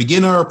everyone, right,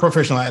 beginner or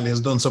professional athlete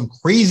has done some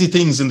crazy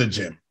things in the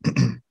gym.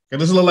 Okay,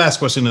 this is the last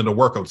question in the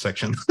workout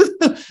section.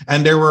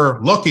 And they were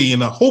lucky,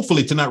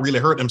 hopefully to not really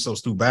hurt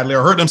themselves too badly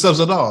or hurt themselves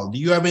at all. Do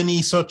you have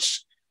any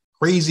such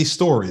crazy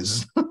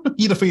stories,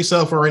 either for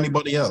yourself or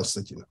anybody else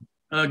that you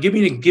know? Give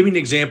me an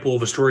example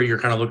of a story you're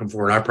kind of looking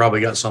for, and I probably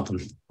got something.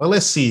 Well,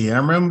 let's see. I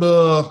remember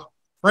a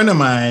friend of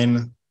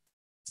mine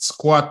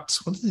squat.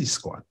 What did he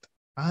squat?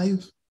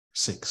 5,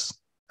 6.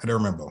 I don't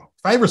remember.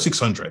 500 or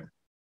 600.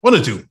 1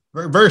 or 2.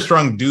 Very, very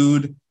strong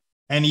dude.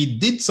 And he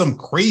did some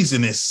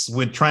craziness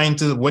with trying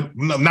to,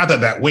 not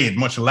that weighed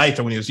much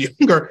lighter when he was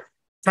younger,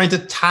 trying to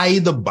tie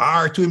the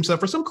bar to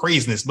himself or some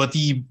craziness. But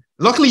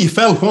luckily he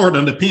fell forward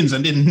on the pins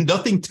and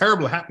nothing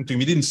terrible happened to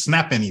him. He didn't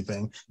snap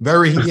anything.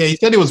 He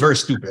said it was very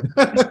stupid.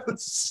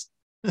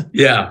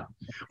 Yeah.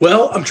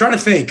 Well, I'm trying to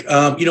think.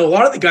 A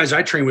lot of the guys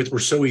I trained with were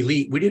so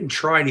elite. We didn't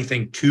try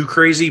anything too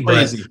crazy,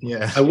 but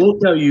I will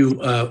tell you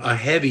a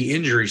heavy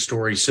injury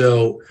story.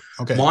 So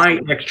my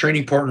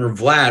ex-training partner,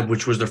 Vlad,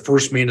 which was the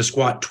first man to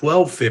squat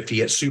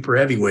 1250 at super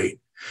heavyweight.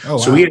 Oh, wow.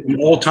 So he had the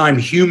all-time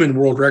human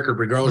world record,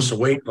 regardless of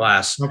weight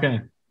class.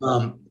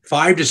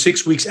 5 to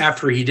 6 weeks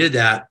after he did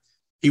that,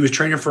 he was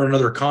training for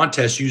another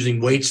contest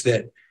using weights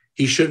that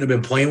he shouldn't have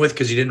been playing with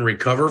because he didn't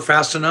recover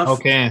fast enough.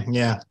 And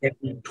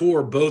he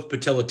tore both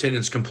patella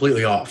tendons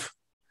completely off.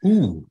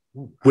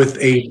 With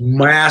a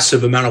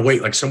massive amount of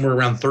weight, like somewhere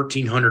around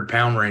 1,300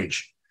 pound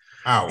range.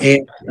 Wow.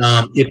 And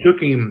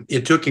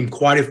it took him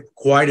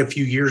quite a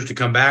few years to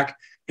come back.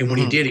 And when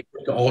he did, he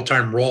took the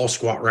all-time raw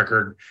squat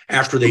record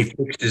after they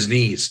fixed his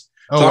knees.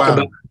 Talk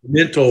about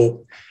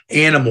mental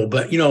animal.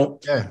 But,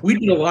 we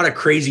did a lot of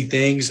crazy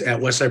things at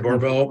Westside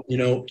Barbell,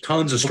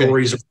 tons of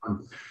stories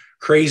on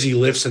crazy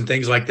lifts and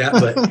things like that.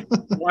 But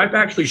I've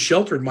actually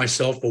sheltered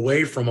myself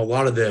away from a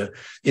lot of the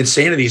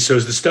insanity. So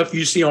is the stuff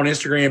you see on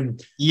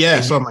Instagram.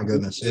 Yes. Oh my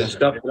goodness. The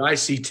stuff that I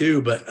see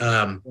too. But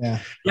I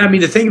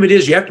mean, the thing of it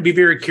is you have to be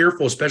very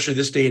careful, especially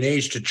this day and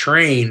age, to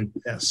train.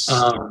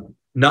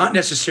 Not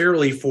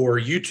necessarily for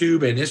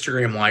YouTube and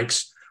Instagram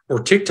likes or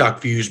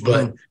TikTok views,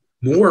 but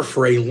more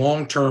for a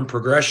long-term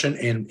progression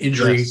and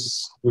injury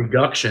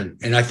reduction.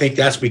 And I think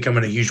that's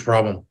becoming a huge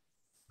problem.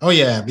 Oh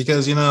yeah,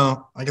 because like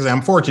I said,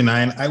 I'm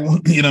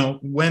 49.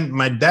 When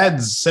my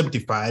dad's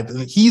 75,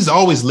 and he's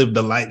always lived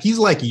a life. He's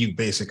like you,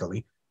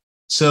 basically.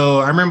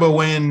 So I remember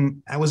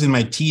when I was in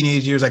my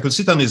teenage years, I could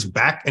sit on his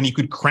back and he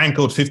could crank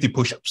out 50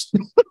 push-ups.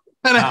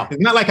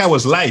 It's not like I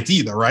was light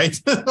either, right?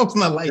 I was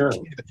not light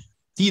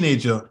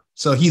teenager.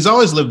 So he's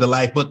always lived a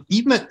life, but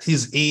even at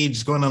his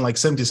age, going on like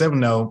 77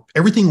 now,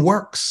 everything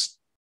works.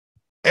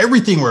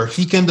 Everything works.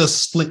 He can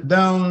just split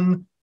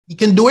down. He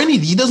can do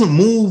anything. He doesn't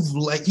move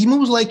he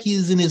moves like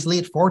he's in his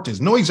late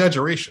 40s. No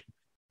exaggeration.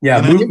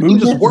 Yeah,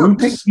 movement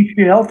keeps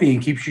you healthy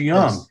and keeps you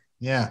young.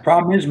 Yeah.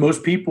 Problem is,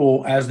 most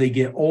people, as they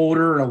get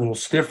older and a little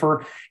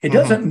stiffer, it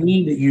doesn't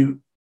mean that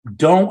you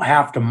don't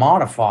have to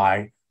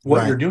modify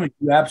what you're doing,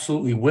 you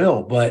absolutely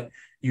will. But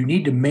you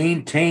need to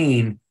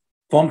maintain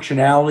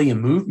functionality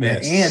and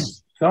movement and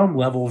some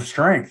level of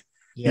strength.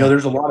 You know,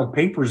 there's a lot of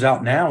papers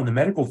out now in the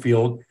medical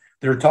field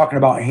that are talking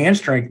about hand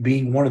strength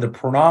being one of the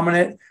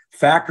predominant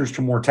factors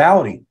to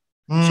mortality.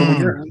 So when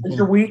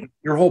you're weak,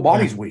 your whole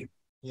body's weak.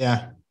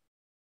 Yeah.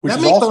 Which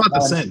that makes a lot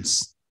of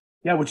sense.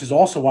 Yeah, which is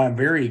also why I'm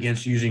very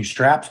against using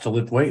straps to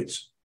lift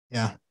weights.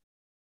 Yeah.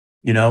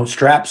 You know,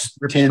 straps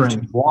tend to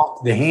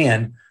block the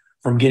hand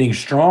from getting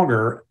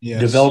stronger,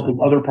 developing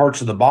other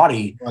parts of the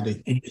body.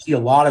 And you see a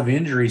lot of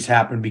injuries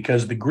happen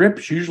because the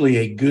grip's usually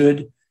a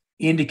good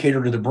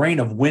indicator to the brain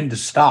of when to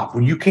stop.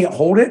 When you can't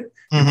hold it,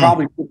 you're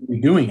probably shouldn't be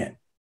doing it.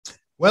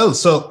 Well,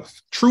 so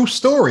true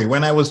story.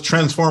 When I was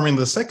transforming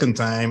the second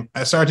time,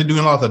 I started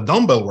doing a lot of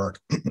dumbbell work.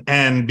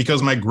 And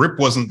because my grip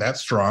wasn't that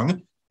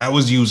strong, I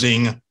was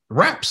using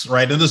wraps,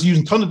 right? And just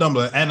using a ton of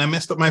dumbbell, and I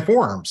messed up my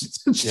forearms.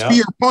 Just to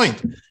your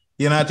point.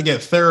 You know, I had to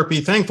get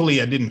therapy.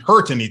 Thankfully, I didn't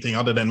hurt anything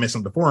other than messing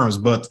up the forearms.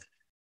 But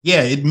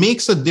yeah, it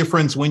makes a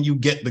difference when you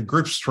get the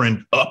grip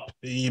strength up.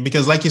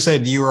 Because like you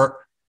said, you're,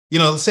 you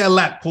know, say a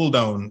lat pull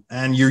down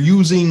and you're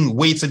using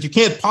weights that you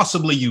can't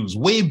possibly use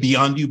way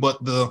beyond you,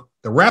 but the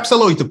wraps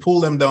allow you to pull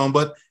them down.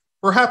 But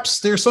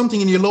perhaps there's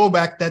something in your lower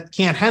back that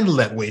can't handle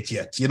that weight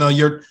yet. You know,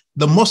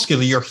 the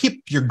muscular, your hip,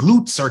 your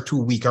glutes are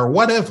too weak or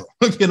whatever,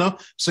 you know.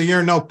 So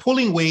you're now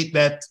pulling weight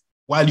that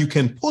while you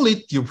can pull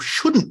it, you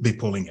shouldn't be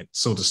pulling it,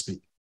 so to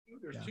speak.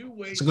 There's two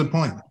ways. It's a good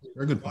point.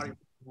 Very good point.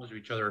 To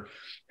each other.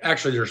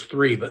 Actually, there's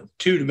three, but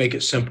two to make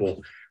it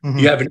simple.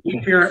 You have an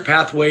efferent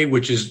pathway,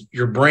 which is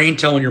your brain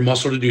telling your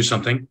muscle to do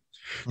something.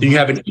 Then you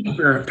have an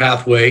efferent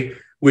pathway,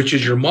 which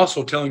is your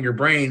muscle telling your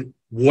brain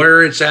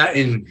where it's at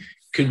in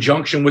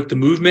conjunction with the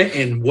movement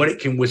and what it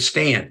can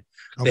withstand.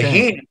 The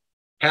hand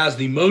has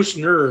the most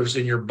nerves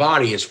in your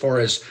body as far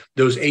as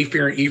those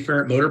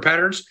afferent motor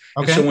patterns.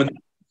 And so when it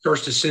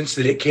starts to sense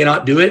that it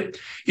cannot do it,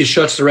 it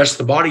shuts the rest of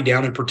the body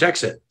down and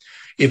protects it.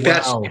 If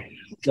that's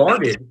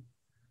guarded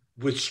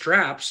with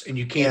straps and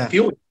you can't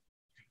feel it,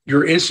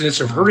 your incidence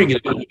of hurting is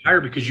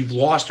higher because you've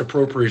lost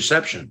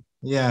proprioception.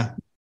 Yeah.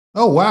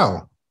 Oh,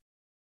 wow.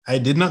 I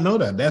did not know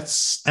that.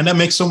 And that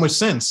makes so much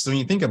sense when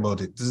you think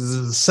about it. This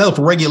is a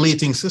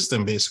self-regulating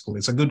system, basically.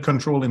 It's a good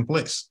control in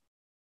place.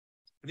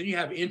 And then you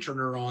have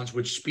interneurons,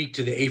 which speak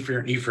to the afferent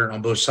and efferent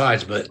on both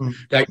sides, but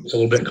that gets a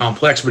little bit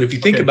complex. But if you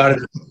think about it,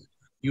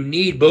 you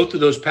need both of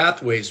those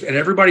pathways. And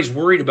everybody's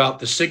worried about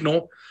the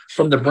signal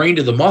from the brain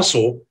to the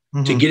muscle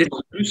to get it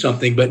to do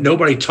something, but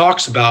nobody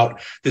talks about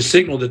the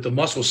signal that the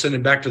muscle is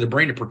sending back to the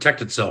brain to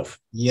protect itself.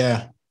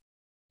 Yeah.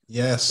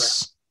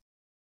 Yes.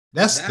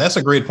 That's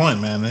a great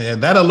point, man.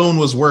 That alone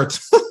was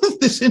worth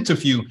this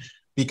interview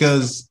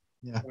because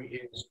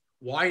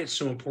why it's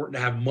so important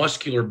to have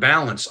muscular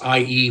balance,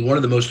 i.e. one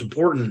of the most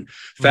important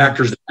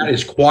factors that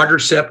is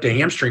quadricep to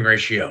hamstring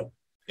ratio.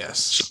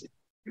 Yes.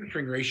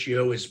 Hamstring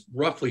ratio is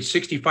roughly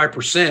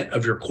 65%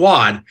 of your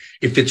quad.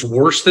 If it's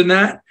worse than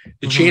that,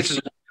 the chances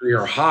of injury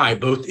are high,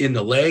 both in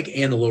the leg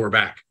and the lower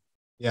back.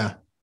 Yeah.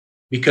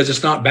 Because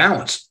it's not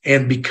balanced.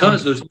 And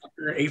because those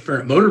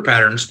afferent motor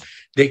patterns,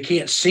 they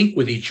can't sync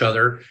with each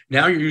other.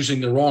 Now you're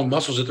using the wrong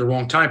muscles at the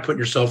wrong time, putting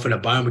yourself in a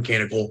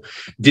biomechanical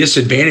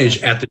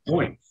disadvantage at the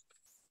joint.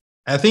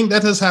 I think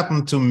that has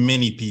happened to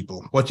many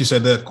people. What you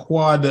said, the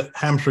quad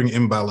hamstring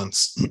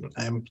imbalance.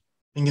 I'm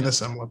thinking of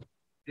somewhat.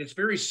 It's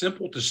very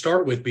simple to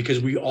start with because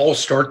we all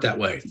start that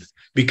way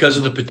because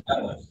of the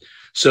patella.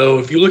 So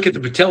if you look at the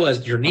patella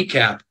as your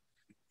kneecap,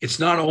 it's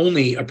not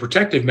only a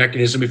protective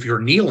mechanism if you're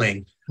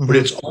kneeling, but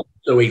it's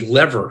also a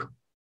lever.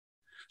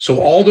 So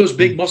all those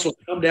big muscles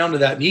come down to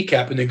that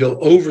kneecap and they go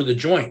over the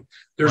joint.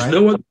 There's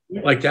no other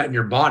joint like that in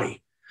your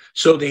body.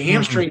 So the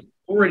hamstring is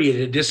already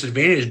at a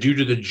disadvantage due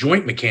to the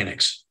joint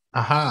mechanics.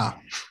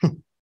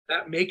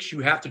 That makes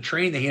you have to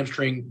train the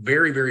hamstring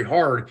very, very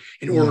hard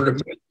in order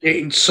to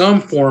maintain some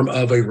form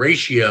of a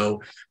ratio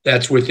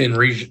that's within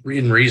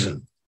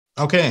reason.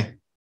 Okay.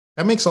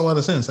 That makes a lot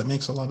of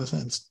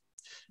sense.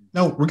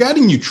 Now,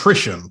 regarding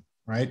nutrition,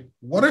 right?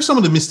 What are some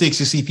of the mistakes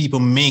you see people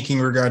making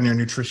regarding their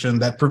nutrition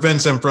that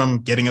prevents them from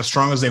getting as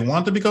strong as they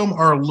want to become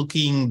or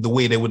looking the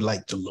way they would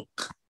like to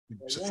look?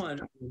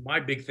 One,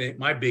 my big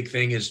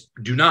thing is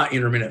do not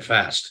intermittent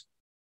fast.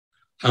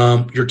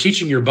 You're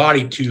teaching your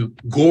body to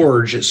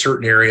gorge at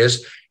certain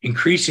areas,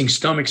 increasing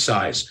stomach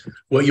size.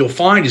 What you'll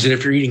find is that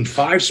if you're eating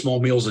 5 small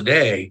meals a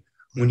day,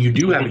 when you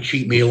do have a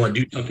cheat meal and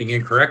do something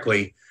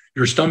incorrectly,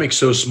 your stomach's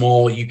so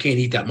small you can't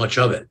eat that much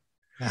of it.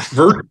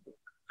 Versus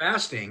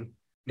fasting,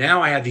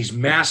 now I have these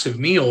massive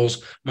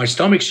meals, my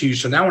stomach's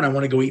huge. So now when I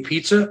want to go eat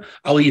pizza,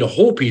 I'll eat a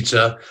whole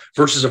pizza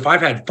versus if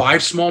I've had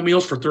 5 small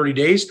meals for 30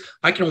 days,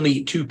 I can only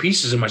eat 2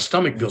 pieces and my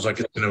stomach feels like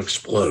it's going to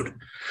explode.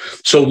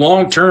 So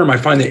long-term, I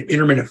find that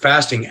intermittent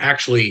fasting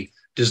actually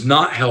does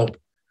not help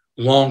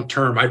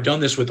long-term. I've done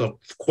this with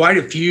quite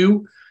a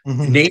few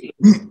names,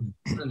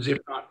 if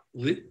not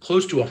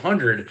close to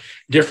 100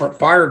 different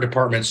fire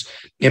departments,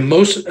 and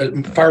most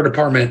fire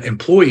department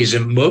employees,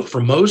 and for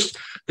most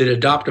that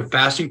adopt a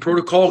fasting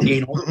protocol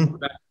gain all the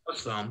back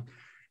plus some,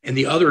 and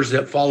the others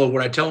that follow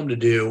what I tell them to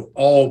do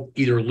all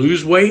either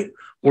lose weight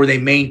or they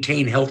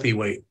maintain healthy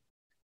weight.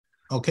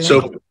 Okay.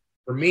 So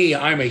for me,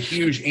 I'm a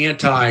huge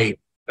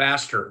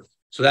anti-faster.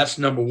 So that's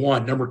number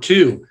one. Number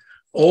two,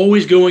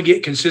 always go and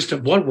get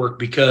consistent blood work,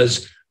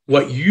 because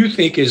what you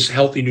think is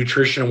healthy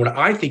nutrition and what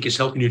I think is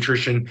healthy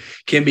nutrition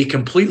can be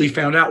completely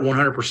found out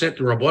 100%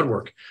 through our blood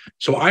work.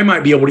 So I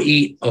might be able to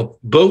eat a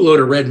boatload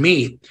of red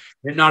meat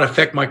and not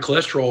affect my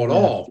cholesterol at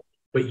all.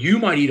 But you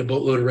might eat a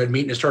boatload of red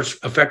meat and it starts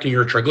affecting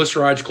your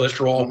triglycerides,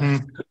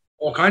 cholesterol,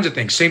 all kinds of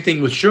things. Same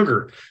thing with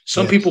sugar.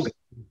 Some people get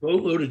a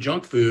boatload of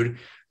junk food.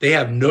 They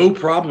have no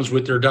problems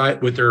with their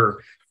diet, with their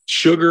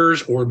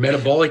sugars or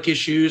metabolic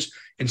issues.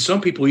 And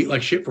some people eat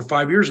like shit for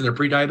 5 years and they're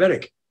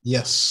pre-diabetic.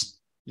 Yes.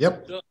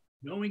 Yep. So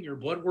knowing your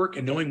blood work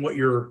and knowing what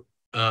you're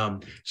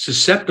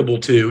susceptible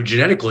to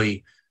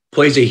genetically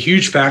plays a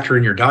huge factor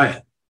in your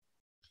diet.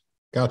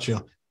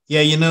 Gotcha.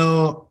 Yeah, you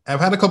know,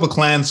 I've had a couple of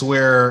clients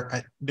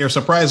where they're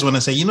surprised when I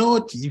say, you know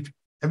what,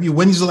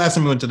 when's the last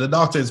time you went to the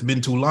doctor? It's been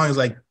too long. It's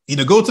like,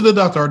 either go to the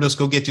doctor or just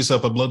go get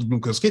yourself a blood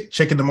glucose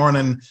check in the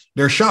morning.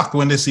 They're shocked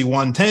when they see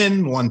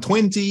 110,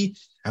 120.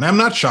 And I'm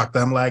not shocked.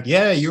 I'm like,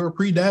 yeah, you're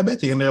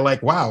pre-diabetic. And they're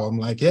like, wow. I'm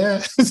like,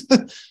 yeah,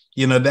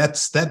 you know,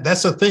 that's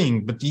a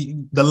thing. But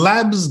the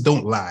labs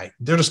don't lie.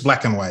 They're just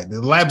black and white.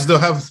 The labs don't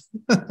have,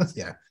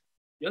 yeah.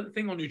 The other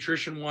thing on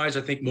nutrition-wise,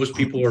 I think most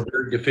people are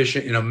very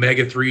deficient in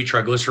omega-3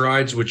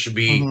 triglycerides, which should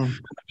be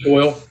fish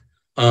oil.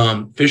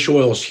 Fish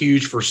oil is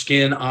huge for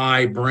skin,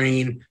 eye,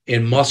 brain,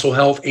 and muscle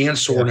health and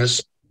soreness.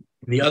 Yes.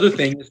 And the other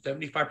thing is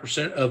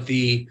 75% of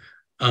the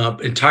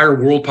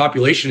entire world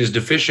population is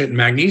deficient in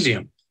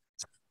magnesium.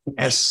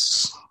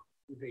 Yes.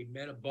 It's a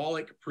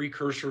metabolic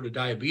precursor to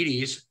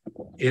diabetes.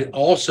 It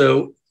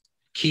also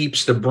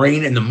keeps the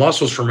brain and the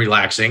muscles from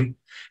relaxing.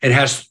 It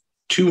has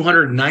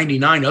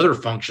 299 other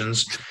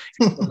functions.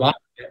 The body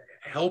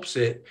helps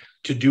it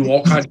to do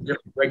all kinds of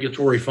different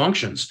regulatory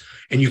functions.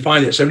 And you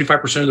find that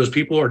 75% of those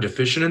people are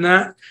deficient in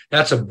that.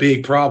 That's a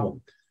big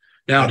problem.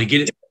 Now, to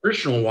get it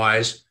nutritional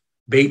wise,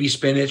 baby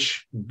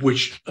spinach,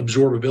 which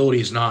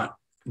absorbability is not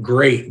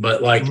great,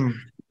 but like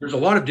there's a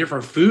lot of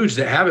different foods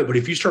that have it. But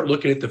if you start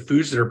looking at the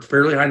foods that are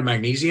fairly high in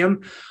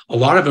magnesium, a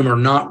lot of them are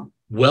not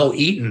well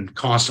eaten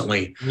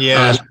constantly.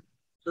 Yeah.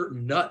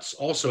 Certain nuts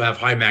also have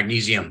high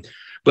magnesium.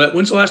 But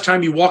when's the last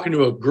time you walk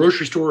into a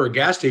grocery store or a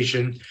gas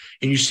station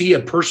and you see a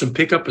person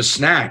pick up a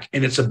snack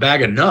and it's a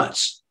bag of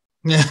nuts?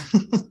 Yeah.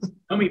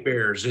 Gummy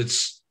bears.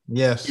 It's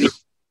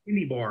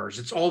candy bars.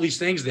 It's all these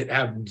things that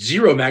have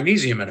zero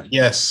magnesium in them.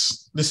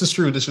 Yes, this is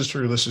true. This is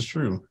true. This is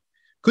true.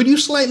 Could you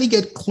slightly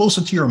get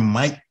closer to your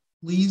mic,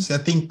 please? I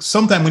think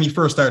sometime when you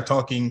first start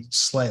talking,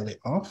 slightly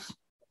off.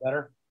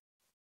 Better?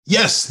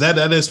 Yes, that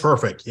is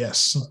perfect.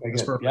 Yes. Okay,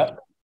 that's perfect. Yep.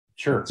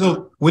 Sure.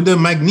 So with the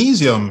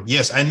magnesium,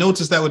 yes, I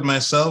noticed that with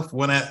myself.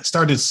 When I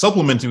started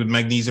supplementing with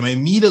magnesium, I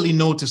immediately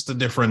noticed the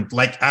difference.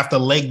 Like after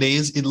leg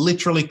days, it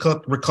literally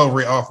cut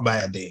recovery off by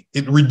a day.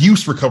 It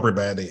reduced recovery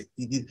by a day.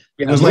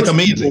 It was like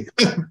amazing.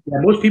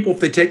 Most people, if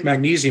they take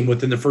magnesium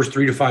within the first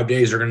 3 to 5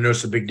 days, are going to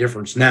notice a big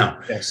difference. Now,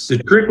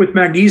 the trick with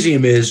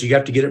magnesium is you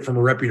have to get it from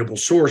a reputable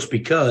source,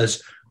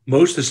 because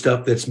most of the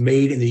stuff that's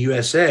made in the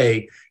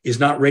USA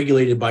is not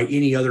regulated by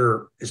any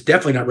other. It's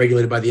definitely not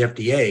regulated by the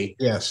FDA.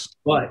 Yes.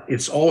 But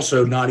it's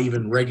also not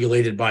even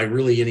regulated by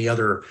really any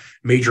other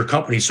major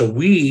company. So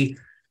we,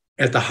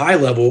 at the high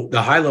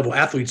level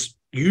athletes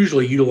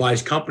usually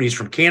utilize companies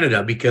from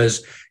Canada,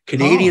 because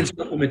Canadian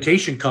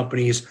supplementation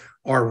companies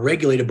are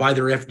regulated by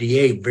their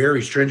FDA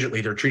very stringently.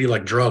 They're treated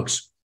like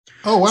drugs.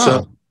 Oh, wow.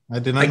 So I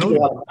did not know get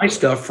a lot of my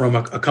stuff from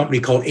a company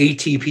called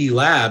ATP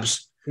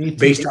Labs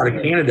based out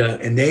of Canada.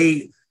 And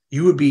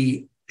you would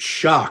be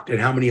shocked at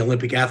how many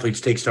Olympic athletes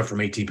take stuff from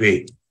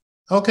ATP.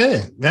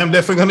 Okay. I'm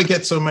definitely going to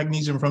get some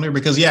magnesium from there,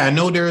 because, I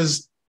know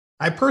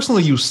I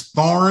personally use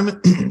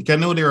Thorne. I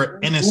know they're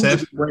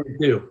NSF.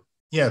 Too.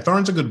 Yeah,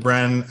 Thorne's a good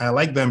brand. I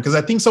like them because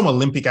I think some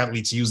Olympic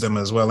athletes use them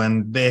as well.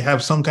 And they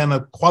have some kind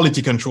of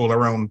quality control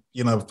around,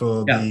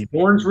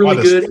 Thorne's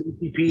really good.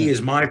 ATP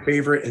is my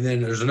favorite. And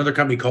then there's another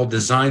company called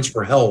Designs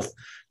for Health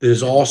that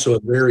is also a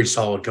very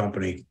solid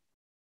company.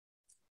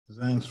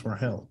 Designs for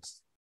Health.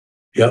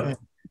 Yep.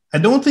 I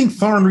don't think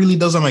Thorne really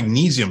does a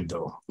magnesium,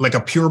 though. Like a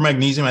pure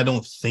magnesium, I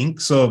don't think.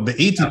 So the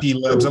ATP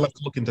labs, I'll have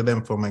to look into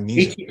them for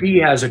magnesium.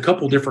 ATP has a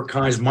couple different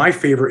kinds. My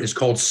favorite is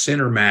called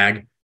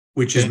Cinermag,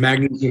 which is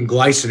magnesium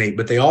glycinate.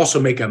 But they also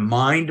make a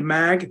Mind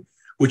Mag,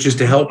 which is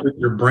to help with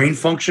your brain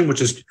function, which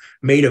is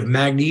made of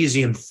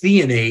magnesium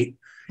threonate.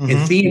 And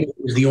threonate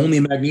is the only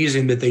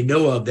magnesium that they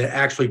know of that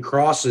actually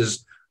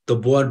crosses the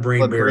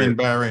blood-brain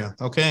barrier.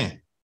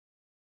 Okay.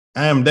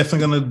 I am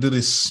definitely going to do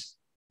this.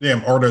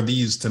 Yeah, order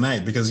these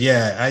tonight because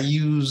I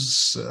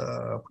use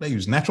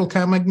Natural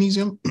Cam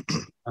magnesium.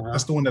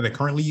 That's the one that I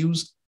currently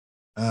use.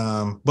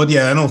 But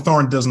I know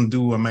Thorne doesn't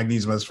do a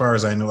magnesium as far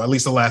as I know. At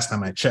least the last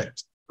time I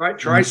checked. Right,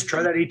 try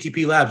that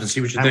ATP Labs and see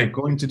what you think. I'm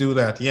going to do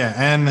that. Yeah,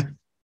 and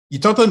you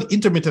talked on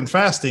intermittent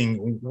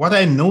fasting. What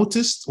I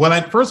noticed,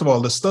 first of all,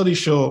 the studies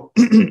show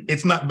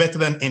it's not better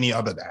than any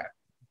other diet.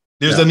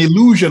 There's an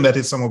illusion that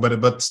it's somewhat better,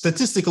 but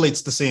statistically,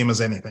 it's the same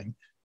as anything.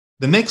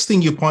 the next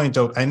thing you point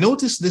out, I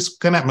noticed this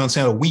can happen on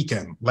a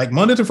weekend. Like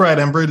Monday to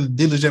Friday, I'm very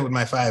diligent with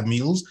my 5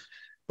 meals,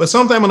 but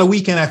sometime on the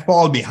weekend I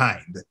fall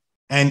behind,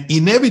 and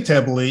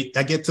inevitably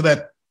I get to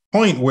that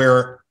point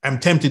where I'm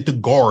tempted to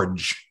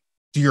gorge,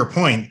 to your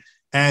point,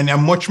 and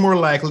I'm much more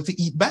likely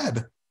to eat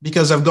bad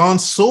because I've gone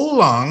so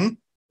long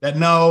that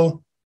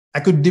now I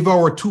could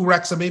devour 2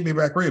 racks of baby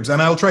back ribs,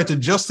 and I'll try to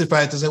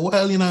justify it to say, well,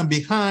 I'm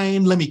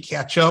behind, let me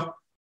catch up.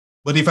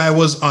 But if I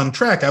was on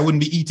track, I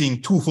wouldn't be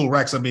eating 2 full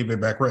racks of baby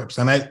back ribs,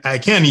 and I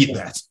can't eat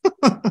that.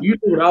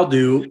 Usually what I'll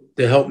do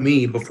to help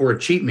me before a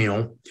cheat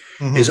meal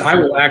is I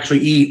will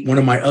actually eat one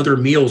of my other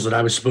meals that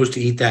I was supposed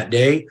to eat that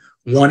day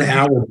 1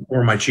 hour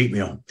before my cheat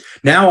meal.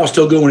 Now I'll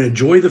still go and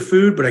enjoy the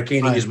food, but I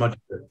can't eat as much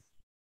of it.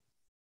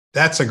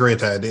 That's a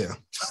great idea.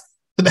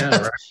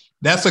 Right.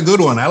 That's a good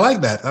one. I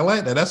like that.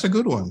 That's a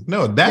good one.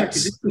 No,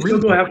 that's you can still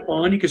go have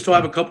fun. You can still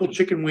have a couple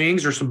chicken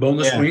wings or some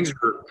boneless wings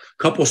or a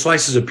couple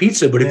slices of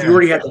pizza. But if you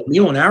already had that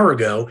meal an hour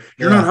ago,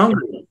 you're not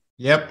hungry.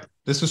 Yep,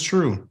 this is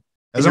true.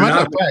 As a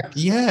matter of fact,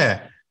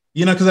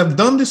 because I've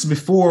done this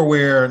before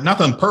where, not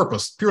on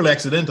purpose, purely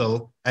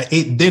accidental, I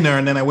ate dinner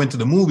and then I went to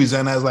the movies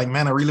and I was like,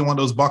 man, I really want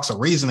those box of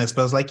Raisinets.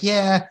 But I was like,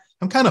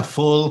 I'm kind of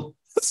full.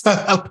 So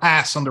I'll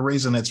pass on the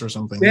Raisinets or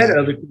something. Yeah,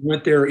 if you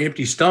went there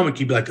empty stomach,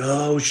 you'd be like,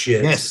 oh,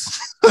 shit.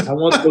 Yes. I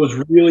want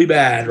those really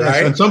bad,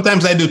 right? And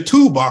sometimes I do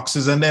 2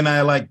 boxes and then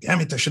I like,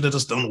 damn it, I should have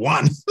just done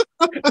 1.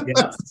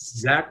 Yeah,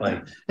 exactly.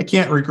 I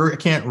can't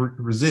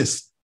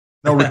resist.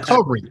 Now,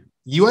 recovery.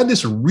 You had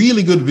this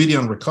really good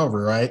video on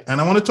recovery, right? And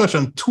I want to touch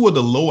on 2 of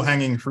the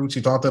low-hanging fruits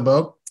you talked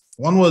about.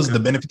 One was the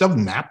benefit of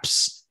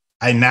naps.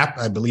 I nap,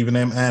 I believe in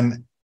them,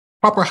 and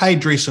proper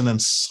hydration and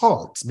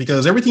salt,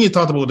 because everything you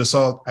talked about with the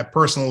salt, I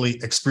personally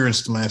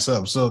experienced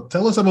myself. So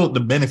tell us about the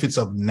benefits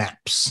of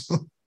naps.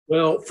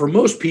 Well, for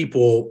most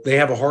people, they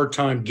have a hard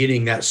time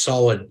getting that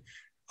solid,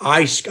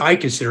 I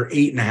consider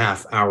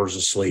 8.5 hours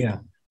of sleep. Yeah.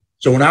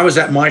 So when I was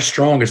at my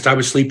strongest, I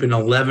was sleeping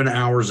 11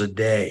 hours a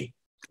day.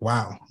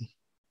 Wow.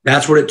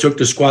 That's what it took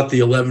to squat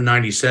the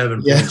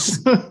 1197. Yes.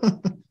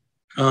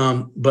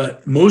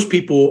 But most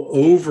people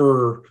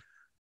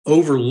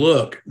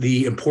overlook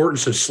the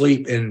importance of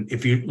sleep. And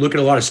if you look at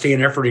a lot of Stan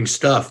Efferding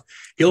stuff,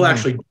 he'll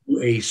actually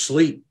do a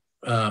sleep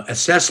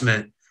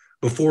assessment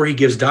before he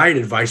gives diet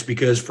advice,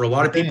 because for a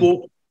lot of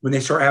people, when they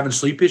start having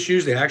sleep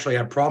issues, they actually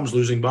have problems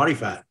losing body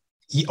fat.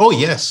 Oh,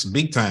 yes.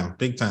 Big time.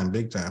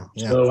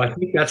 Yeah. So I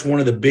think that's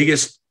one of the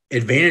biggest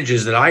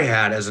advantages that I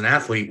had as an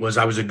athlete was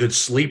I was a good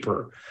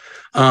sleeper.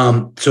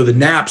 So the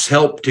naps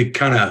help to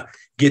kind of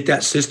get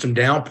that system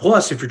down.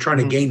 Plus, if you're trying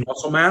to gain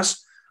muscle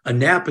mass, a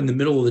nap in the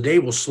middle of the day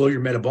will slow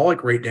your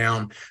metabolic rate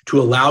down to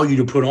allow you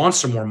to put on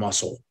some more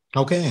muscle.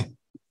 Okay.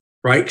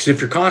 Right? Because if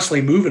you're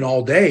constantly moving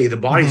all day, the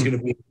body's going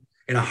to be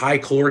in a high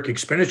caloric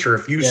expenditure.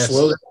 If you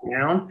slow that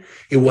down,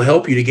 it will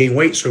help you to gain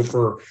weight. So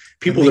for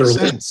people that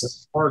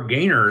are hard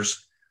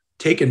gainers,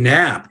 take a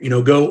nap,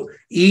 go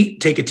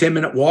eat, take a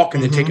 10-minute walk,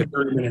 and then take a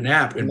 30-minute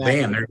nap, and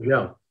bam, there you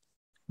go.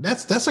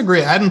 That's a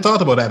great, I hadn't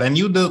thought about that. And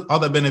you do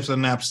other benefits of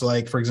naps,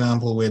 like, for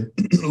example, with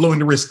lowering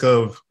the risk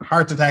of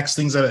heart attacks,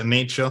 things of that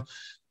nature.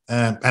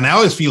 And I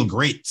always feel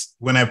great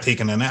when I've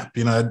taken a nap,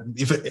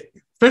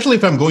 especially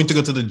if I'm going to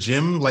go to the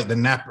gym, like the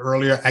nap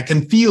earlier, I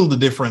can feel the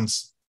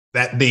difference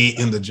that day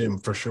in the gym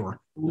for sure.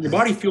 When your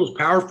body feels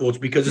powerful, it's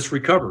because it's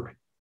recovered.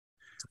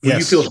 When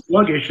you feel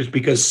sluggish, it's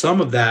because some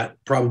of that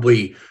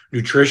probably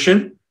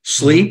nutrition,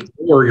 sleep,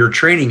 or your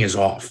training is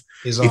off.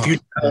 If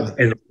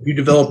you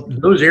develop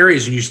those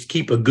areas and you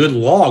keep a good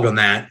log on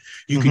that,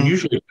 you can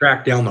usually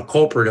track down the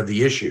culprit of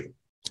the issue.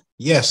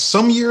 Yes.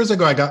 Some years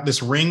ago, I got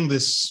this ring, I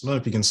don't know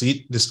if you can see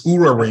it, this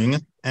Oura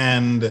ring,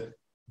 and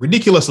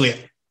ridiculously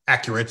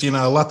accurate.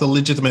 A lot of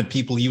legitimate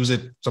people use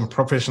it, some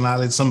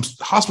professionals, some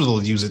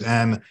hospitals use it.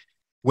 And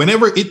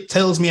whenever it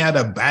tells me I had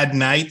a bad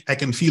night, I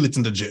can feel it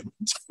in the gym.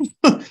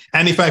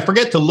 And if I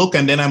forget to look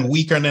and then I'm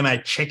weaker and then I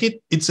check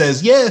it, it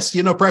says, yes,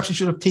 perhaps you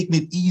should have taken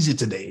it easy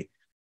today.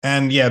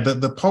 And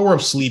the power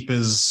of sleep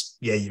is,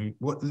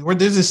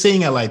 there's a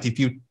saying I like, if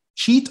you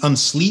cheat on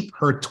sleep,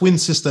 her twin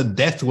sister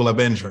death will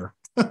avenge her.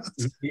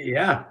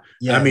 Yeah.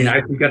 I mean,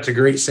 I think that's a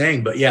great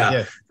saying, but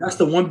that's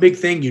the one big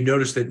thing you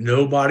notice that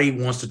nobody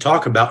wants to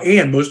talk about.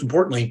 And most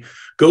importantly,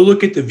 go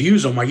look at the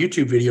views on my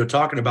YouTube video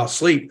talking about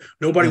sleep.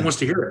 Nobody wants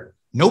to hear it.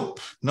 Nope.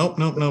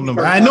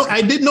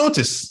 I did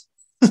notice.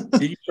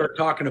 You start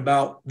talking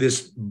about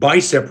this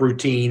bicep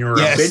routine or a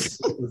bench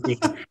routine,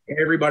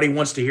 everybody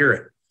wants to hear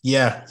it.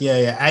 Yeah.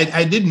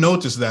 I did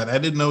notice that.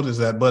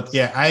 But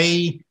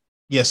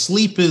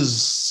sleep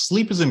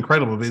is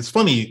incredible. But it's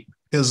funny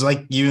because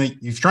like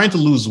you're trying to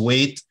lose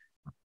weight.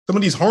 Some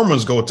of these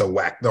hormones go to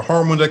whack. The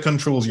hormone that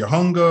controls your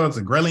hunger,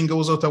 the ghrelin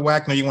goes out of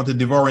whack. Now you want to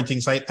devour and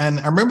things like. And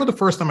I remember the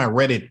first time I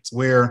read it,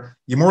 where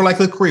you're more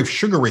likely to crave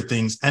sugary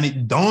things, and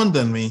it dawned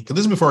on me because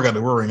this is before I got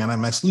to worrying,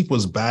 and my sleep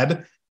was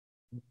bad.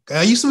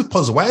 I used to be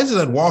puzzled. Why is it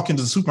I'd walk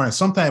into the supermarket?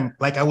 Sometimes,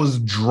 like I was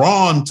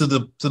drawn to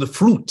the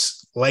fruit,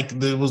 like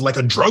there was like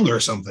a drug or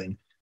something.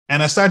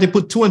 And I started to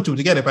put 2 and 2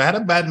 together. If I had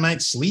a bad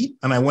night's sleep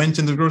and I went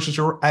into the grocery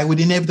store, I would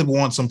inevitably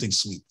want something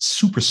sweet,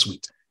 super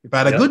sweet. If I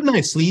had a good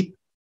night's sleep,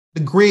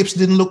 the grapes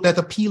didn't look that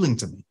appealing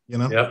to me, you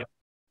know? Yep.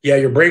 Yeah,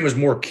 your brain was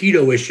more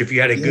keto-ish if you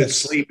had a good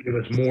sleep. It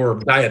was more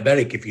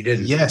diabetic if you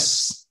didn't.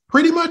 Yes,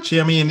 pretty much.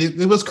 I mean,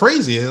 it was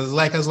crazy. It was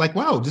like, I was like,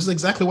 wow, this is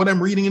exactly what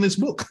I'm reading in this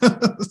book.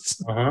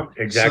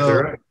 Exactly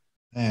right.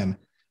 And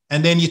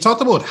then you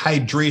talked about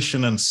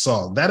hydration and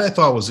salt. That I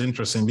thought was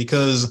interesting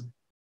because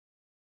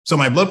so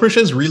my blood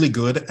pressure is really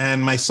good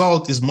and my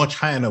salt is much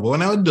higher now. But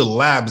when I would do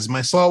labs,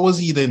 my salt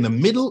was either in the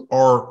middle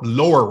or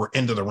lower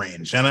end of the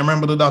range. And I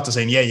remember the doctor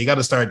saying, yeah, you got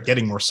to start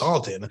getting more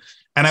salt in.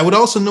 And I would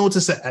also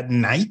notice that at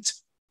night,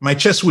 my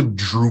chest would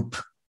droop,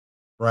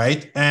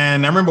 right?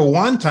 And I remember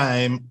one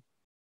time,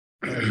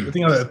 I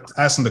think I was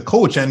asking the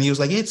coach and he was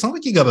like, hey, it's not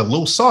like you got a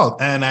low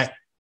salt. And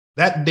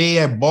that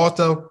day I bought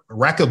a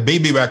rack of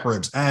baby back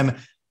ribs and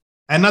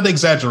I'm not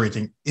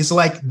exaggerating. It's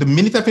like the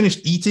minute I finished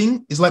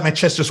eating, it's like my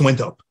chest just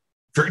went up.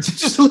 It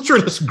just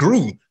literally just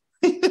grew.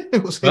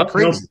 It was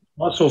crazy.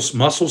 Muscle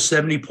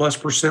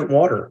 70+%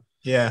 water.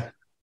 Yeah.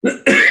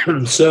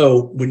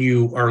 So when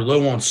you are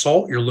low on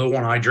salt, you're low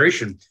on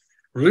hydration.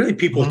 Really,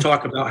 people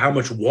talk about how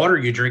much water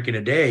you drink in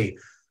a day,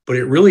 but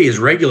it really is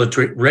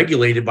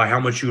regulated by how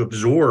much you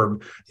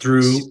absorb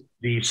through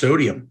the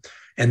sodium.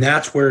 And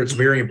that's where it's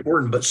very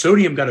important. But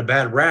sodium got a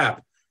bad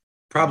rap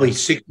probably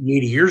 60,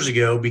 80 years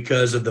ago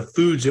because of the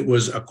foods it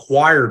was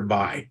acquired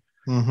by.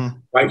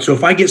 Right. So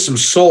if I get some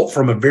salt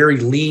from a very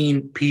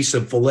lean piece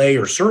of filet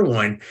or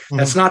sirloin,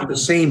 that's not the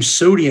same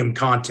sodium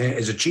content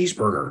as a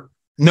cheeseburger.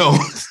 No.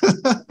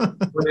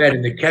 Bread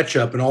and the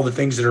ketchup and all the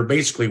things that are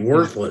basically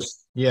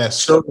worthless. Yes.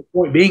 So the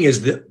point being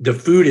is that the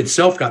food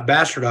itself got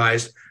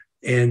bastardized,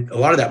 and a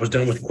lot of that was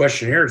done with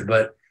questionnaires.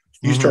 But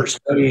you start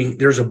studying.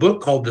 There's a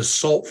book called The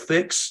Salt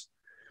Fix.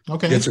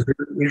 Okay. It's a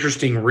very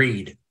interesting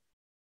read.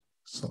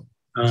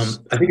 I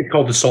think it's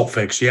called The Salt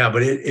Fix. Yeah,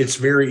 but it's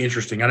very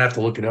interesting. I'd have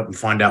to look it up and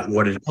find out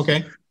what it is. Okay.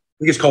 I think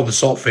it's called The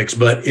Salt Fix,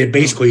 but it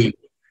basically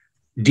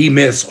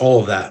demyths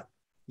all of that.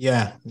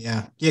 Yeah.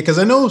 Because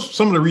I know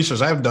some of the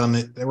research I've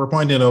done, they were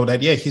pointing out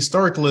that,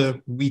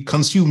 historically we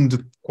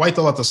consumed quite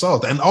a lot of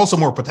salt and also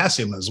more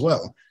potassium as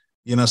well.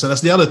 You know, so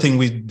that's the other thing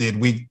we did.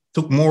 We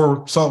took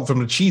more salt from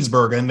the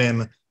cheeseburger and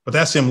then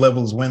potassium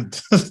levels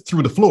went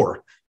through the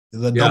floor.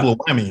 The double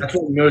whammy. That's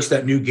what we noticed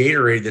that new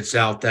Gatorade that's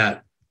out,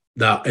 that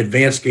the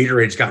advanced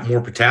Gatorade's got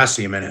more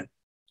potassium in it.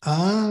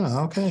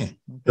 Ah, okay.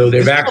 So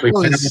they've actually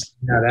found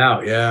that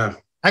out. Yeah.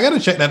 I got to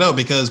check that out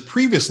because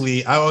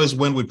previously I always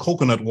went with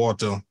coconut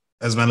water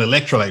as my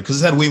electrolyte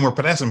because it had way more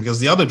potassium because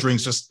the other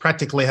drinks just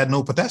practically had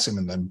no potassium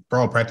in them for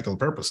all practical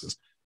purposes.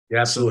 Yeah,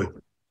 absolutely.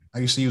 So I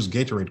used to use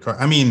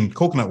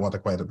coconut water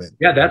quite a bit.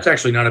 Yeah, that's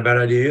actually not a bad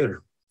idea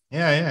either.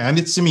 Yeah. And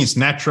it's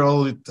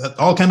natural,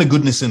 all kind of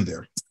goodness in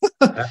there.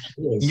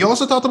 You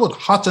also talked about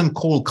hot and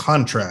cold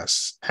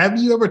contrasts. Have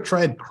you ever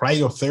tried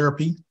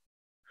cryotherapy?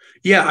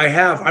 Yeah, I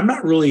have.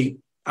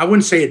 I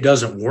wouldn't say it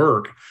doesn't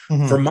work.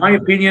 From my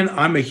opinion,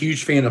 I'm a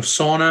huge fan of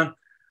sauna,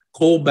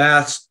 cold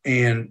baths,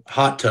 and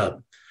hot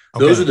tub.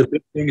 Okay. Those are the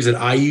big things that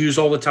I use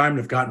all the time and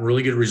have gotten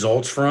really good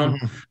results from.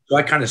 So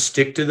I kind of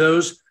stick to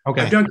those.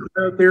 Okay. I've done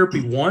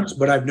cryotherapy once,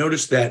 but I've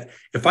noticed that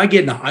if I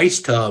get in an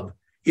ice tub,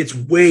 it's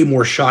way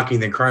more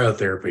shocking than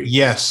cryotherapy.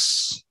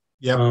 Yes.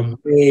 Yeah.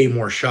 Way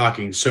more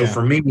shocking. So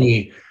for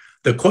me,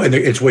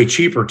 it's way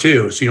cheaper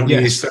too. So you don't need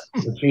these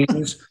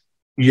machines.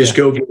 You just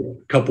go get a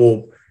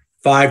couple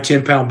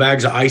 5-10 pound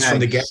bags of ice from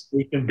the gas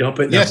station, dump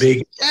it in a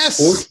big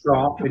force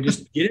drop, and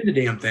just get in the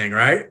damn thing,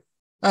 right?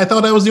 I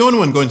thought I was the only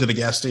one going to the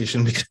gas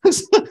station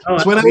because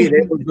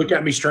they would look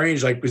at me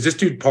strange, like, is this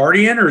dude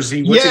partying or is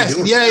he? What's he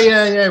doing?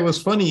 Yeah. It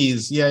was funny.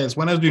 It's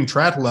when I was doing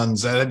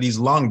triathlons, I had these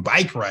long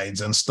bike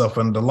rides and stuff,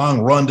 and the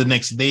long run the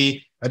next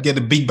day, I'd get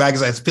the big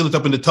bags, I'd fill it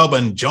up in the tub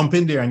and jump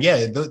in there, and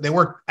they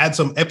worked. Add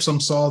some Epsom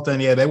salt, and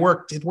they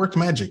worked. It worked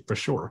magic for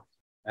sure.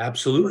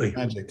 Absolutely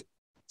magic.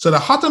 So the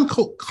hot and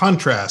cold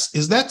contrast,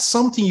 is that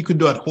something you could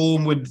do at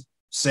home with,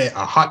 say,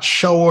 a hot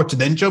shower to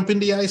then jump in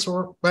the ice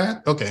or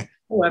that? Okay.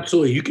 Oh,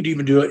 absolutely. You could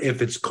even do it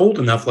if it's cold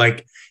enough.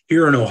 Like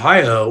here in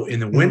Ohio in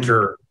the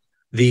winter,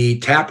 the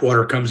tap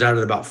water comes out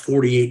at about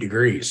 48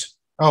 degrees.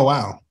 Oh,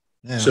 wow.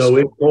 Yeah, so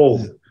it's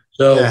cold.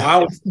 So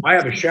I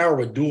have a shower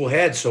with dual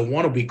heads. So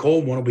one will be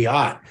cold, one will be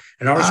hot.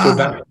 And I'll just go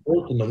back and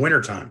forth in the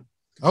wintertime.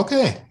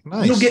 Okay,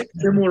 nice. You'll get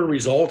similar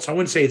results. I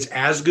wouldn't say it's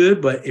as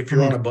good, but if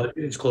you're on a budget,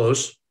 it's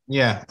close.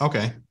 Yeah,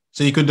 okay.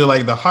 So you could do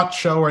like the hot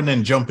shower and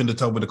then jump in the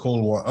tub with the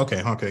cold water.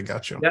 Okay,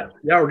 gotcha.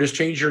 Yeah, or just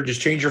change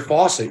your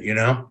faucet,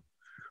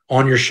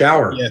 on your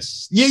shower.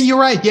 Yes. Yeah, you're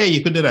right. Yeah,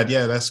 you could do that.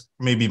 Yeah, that's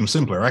maybe even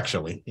simpler,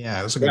 actually.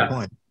 Yeah, that's a good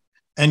point.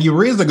 And you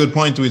raised a good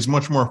point too. It's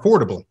much more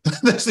affordable.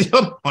 That's the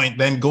other point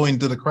than going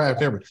to the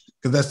cryotherapy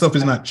because that stuff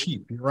is not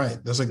cheap. You're right.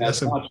 That's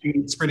a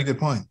pretty good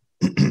point.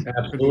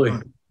 Absolutely.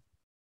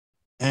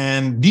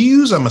 And do you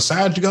use a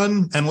massage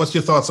gun? And what's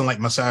your thoughts on like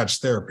massage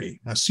therapy?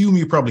 I assume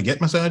you probably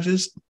get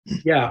massages.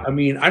 Yeah, I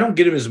mean, I don't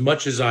get them as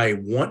much as I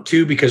want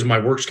to because my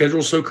work schedule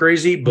is so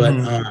crazy.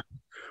 But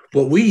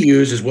what we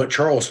use is what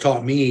Charles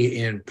taught me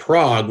in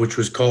Prague,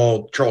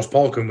 Charles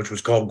Polkin, which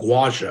was called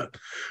gua sha,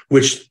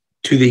 which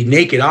to the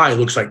naked eye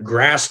looks like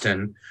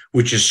Graston,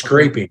 which is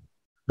scraping.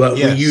 But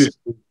we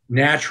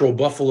natural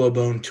buffalo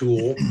bone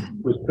tool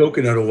with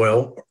coconut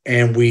oil,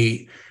 and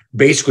we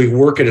basically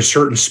work at a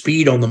certain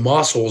speed on the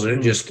muscles, and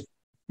it just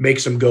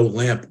makes them go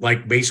limp,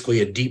 like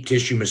basically a deep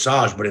tissue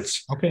massage, but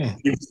it's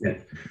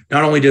instant.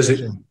 Not only does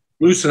it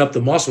loosen up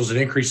the muscles, it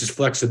increases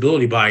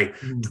flexibility by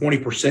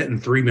 20% in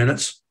 3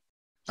 minutes.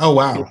 Oh,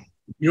 wow.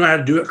 You know how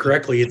to do it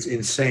correctly. It's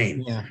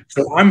insane. Yeah.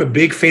 So I'm a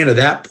big fan of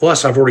that.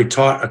 Plus, I've already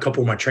taught a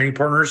couple of my training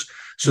partners,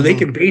 so they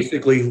can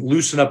basically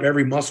loosen up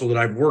every muscle that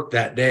I've worked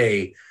that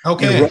day.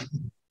 Okay.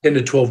 10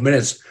 to 12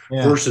 minutes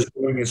versus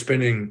going and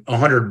spending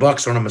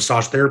 $100 on a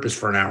massage therapist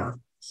for an hour.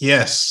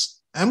 Yes.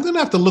 I'm going to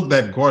have to look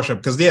that course up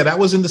because, that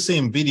was in the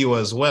same video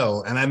as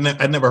well. And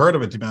I'd never heard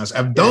of it, to be honest.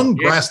 I've done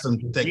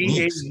Graston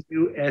techniques.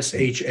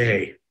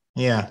 G-A-U-S-H-A.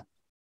 Yeah.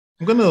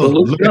 I'm going to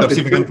look it up,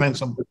 see if I can find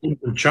some.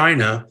 From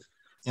China.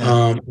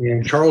 Yeah.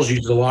 And Charles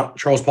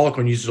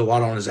Poliquin uses a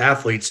lot on his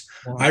athletes.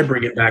 Wow. I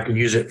bring it back and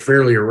use it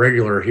fairly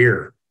irregular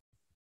here.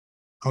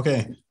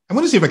 Okay. I'm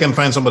going to see if I can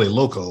find somebody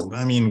local.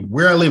 I mean,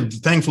 where I live,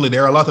 thankfully,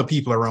 there are a lot of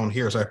people around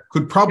here, so I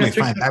could probably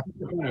find that.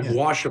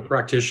 Wash a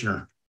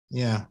practitioner.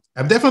 Yeah.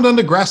 I've definitely done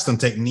the Graston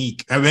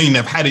technique. I mean,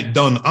 I've had it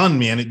done on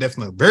me, and it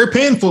definitely very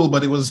painful,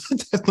 but it was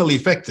definitely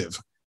effective.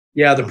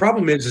 Yeah. The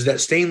problem is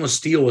that stainless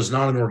steel is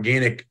not an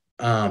organic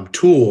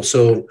tool.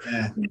 So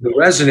the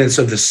resonance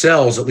of the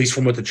cells, at least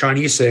from what the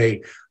Chinese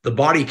say, the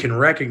body can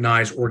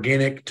recognize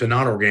organic to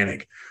not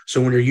organic.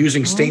 So when you're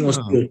using stainless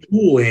steel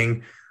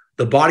tooling,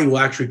 the body will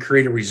actually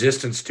create a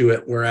resistance to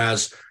it,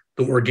 whereas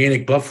the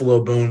organic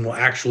buffalo bone will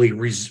actually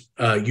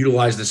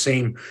utilize the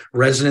same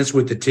resonance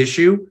with the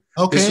tissue.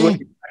 Okay. This is what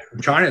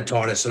China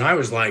taught us, and I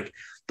was like,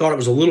 thought it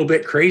was a little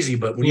bit crazy,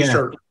 but when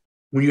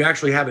when you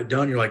actually have it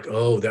done, you're like,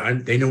 oh,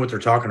 they know what they're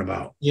talking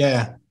about.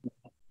 Yeah,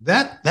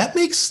 that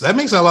makes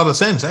a lot of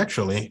sense,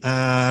 actually.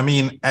 I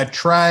mean, I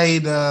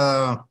tried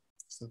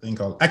what's the thing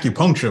called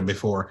acupuncture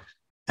before,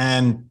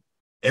 and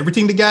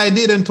everything the guy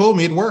did and told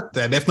me it worked.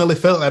 I definitely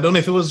felt, I don't know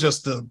if it was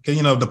just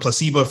the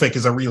placebo effect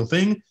is a real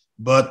thing,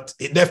 but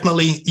it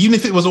definitely, even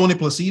if it was only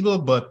placebo,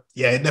 but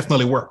it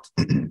definitely worked.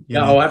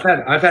 I've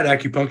had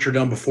acupuncture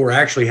done before.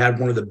 I actually had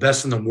one of the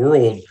best in the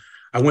world.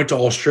 I went to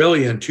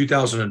Australia in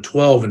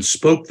 2012 and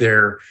spoke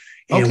there.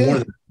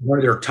 And one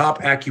of their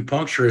top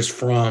acupuncturists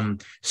from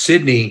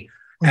Sydney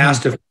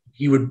asked if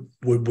he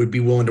would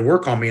be willing to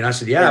work on me. And I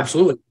said, yeah,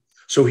 absolutely.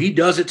 So he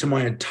does it to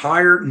my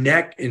entire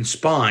neck and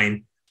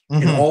spine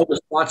and all the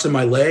spots in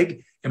my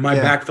leg, and my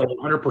back felt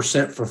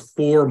 100% for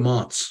 4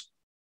 months.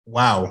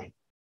 Wow.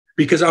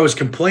 Because I was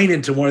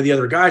complaining to one of the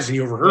other guys, and he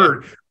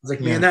overheard. I was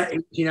like, man, that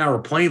 18-hour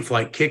plane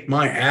flight kicked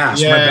my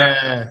ass. My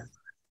back.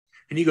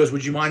 And he goes,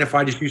 would you mind if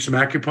I just do some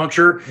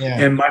acupuncture?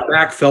 And my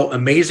back felt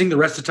amazing the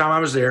rest of the time I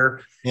was there.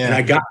 And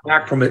I got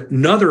back from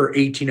another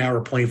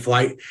 18-hour plane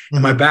flight,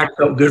 and my back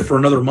felt good for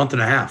another month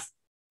and a half.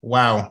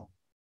 Wow.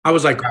 I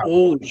was like,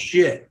 holy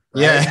shit.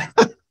 Right?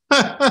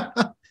 Yeah.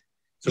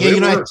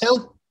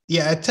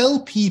 I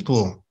tell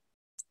people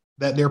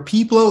that there are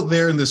people out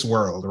there in this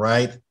world,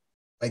 right?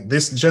 Like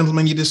this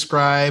gentleman you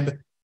describe.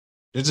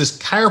 There's this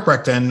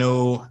chiropractor I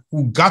know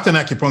who got an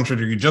acupuncture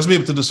degree just be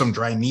able to do some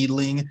dry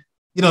needling.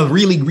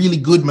 Really, really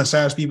good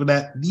massage people.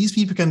 That these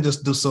people can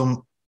just do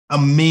some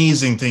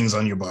amazing things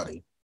on your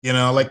body.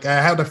 Like I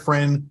had a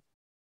friend,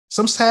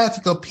 some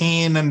sciatica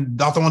pain, and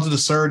doctor wanted to do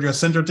surgery. I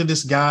sent her to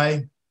this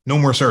guy. No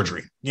more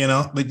surgery.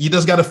 But you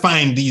just got to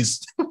find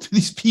these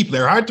people.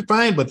 They're hard to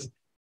find, but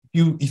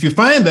if you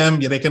find them,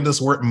 they can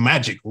just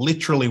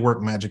literally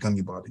work magic on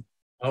your body.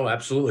 Oh,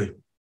 absolutely.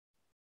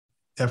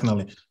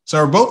 Definitely. So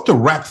we're about to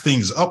wrap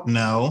things up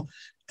now.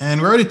 And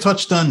we already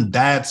touched on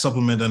diet,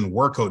 supplement, and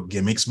workout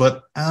gimmicks.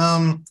 But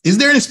is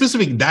there any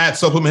specific diet,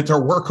 supplement,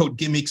 or workout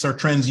gimmicks or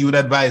trends you would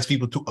advise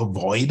people to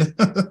avoid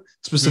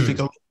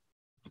specifically?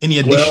 Any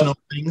additional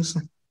things?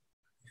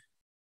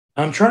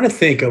 I'm trying to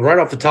think right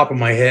off the top of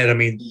my head. I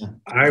mean,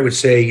 I would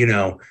say,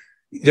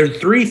 there are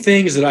 3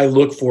 things that I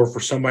look for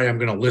somebody I'm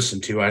going to listen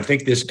to. I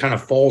think this kind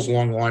of falls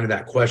along the line of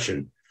that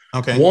question.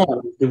 Okay. 1,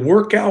 the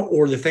workout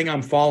or the thing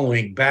I'm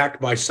following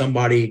backed by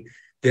somebody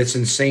that's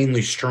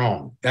insanely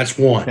strong. That's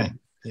 1. Okay.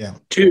 Yeah.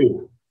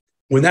 2,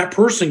 when that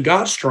person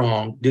got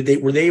strong,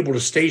 were they able to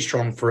stay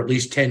strong for at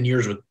least 10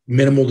 years with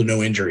minimal to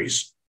no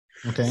injuries?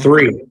 Okay.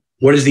 3,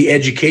 what is the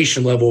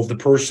education level of the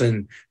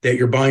person that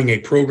you're buying a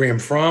program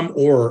from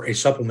or a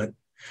supplement?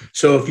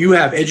 So if you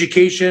have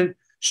education,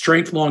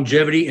 strength,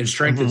 longevity, and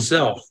strength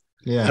itself,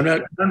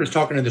 I'm just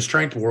talking in the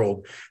strength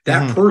world,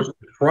 that person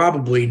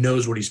probably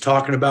knows what he's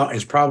talking about and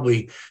is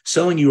probably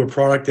selling you a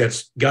product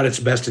that's got its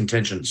best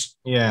intentions.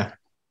 Yeah.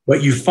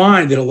 But you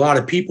find that a lot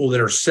of people that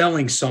are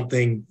selling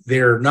something,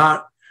 they're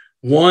not,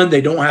 1,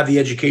 they don't have the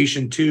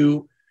education.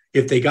 2,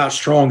 if they got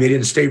strong, they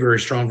didn't stay very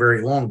strong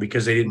very long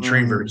because they didn't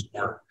train very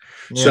smart.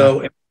 Yeah.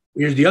 So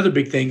here's the other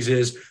big things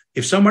is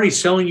if somebody's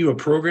selling you a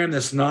program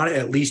that's not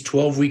at least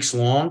 12 weeks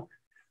long,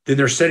 then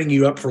they're setting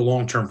you up for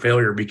long-term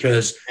failure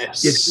because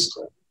it's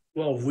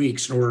 12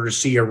 weeks in order to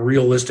see a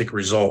realistic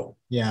result.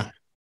 Yeah.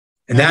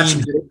 And that's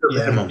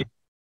minimum.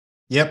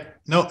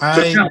 Yep. No,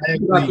 I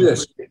agree.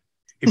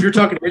 If you're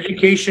talking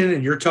education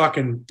and you're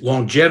talking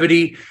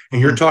longevity and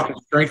you're talking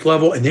strength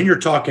level, and then you're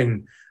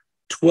talking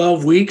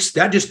 12 weeks,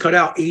 that just cut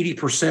out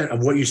 80%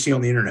 of what you see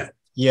on the internet.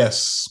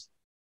 Yes.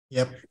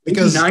 Yep.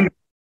 Because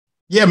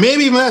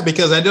maybe Matt,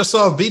 because I just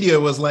saw a video,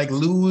 it was like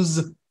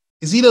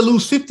either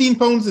lose 15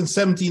 pounds in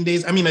 17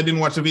 days. I mean, I didn't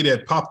watch the video.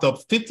 It popped up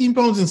 15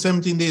 pounds in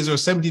 17 days or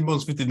 17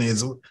 pounds, 15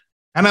 days.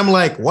 And I'm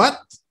like, what?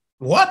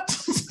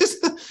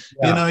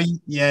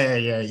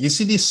 Yeah. You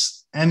see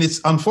this, and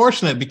it's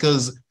unfortunate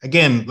because,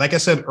 again, like I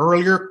said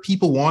earlier,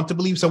 people want to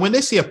believe. So when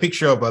they see a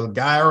picture of a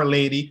guy or a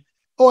lady,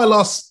 oh, I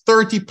lost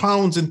 30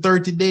 pounds in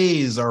 30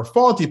 days or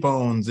 40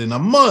 pounds in a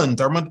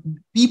month,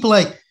 people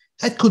like,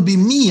 that could be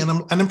me. And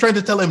I'm trying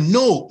to tell them,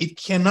 no, it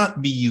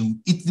cannot be you.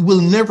 It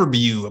will never be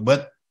you.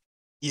 But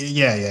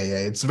yeah.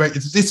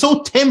 It's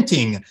so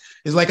tempting.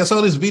 It's like I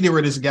saw this video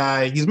where this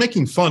guy, he's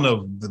making fun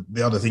of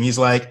the other thing. He's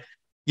like,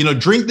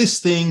 drink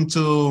this thing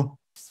to,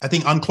 I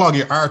think, unclog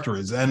your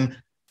arteries. And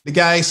the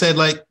guy said,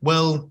 like,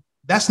 well,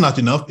 that's not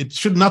enough. It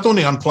should not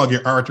only unclog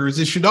your arteries,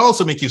 it should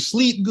also make you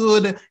sleep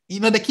good.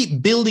 They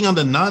keep building on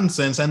the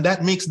nonsense, and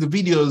that makes the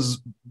videos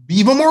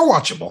even more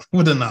watchable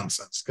with the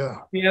nonsense.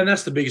 God. Yeah,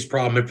 that's the biggest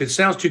problem. If it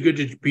sounds too good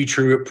to be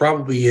true, it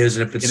probably is.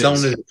 And if it's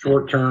selling it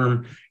short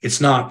term,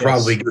 it's not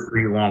probably good for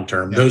you long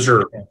term. Yeah. Those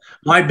are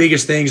my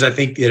biggest things. I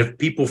think that if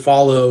people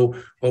follow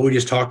what we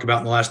just talked about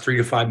in the last 3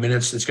 to 5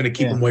 minutes, it's going to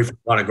keep them away from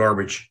a lot of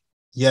garbage.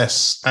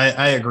 Yes,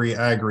 I agree.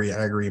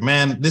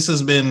 Man, this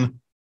has been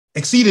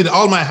exceeded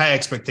all my high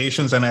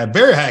expectations, and I had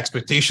very high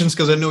expectations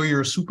because I know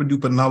you're a super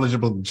duper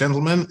knowledgeable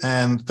gentleman.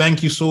 And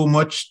thank you so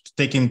much for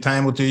taking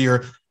time with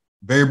your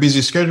very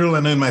busy schedule.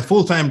 And in my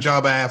full-time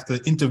job, I have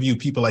to interview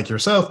people like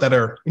yourself that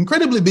are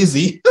incredibly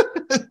busy.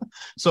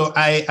 So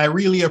I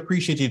really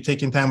appreciate you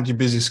taking time with your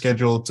busy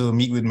schedule to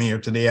meet with me here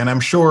today. And I'm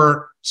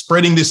sure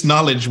spreading this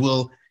knowledge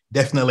will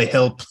definitely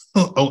help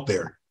out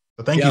there.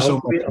 So thank you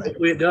so much.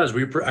 Hopefully it does.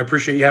 I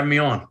appreciate you having me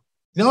on.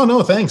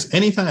 No, thanks.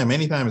 Anytime.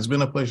 It's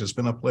been a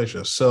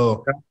pleasure.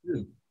 So,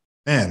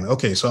 man,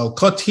 okay, so I'll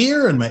cut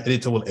here and my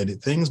editor will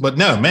edit things. But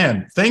no,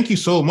 man, thank you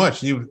so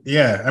much. I'm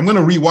going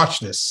to rewatch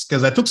this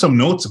because I took some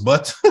notes,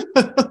 but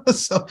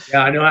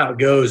yeah, I know how it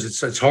goes.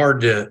 It's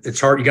hard. You got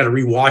to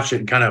rewatch it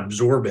and kind of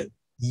absorb it.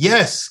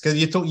 Yes,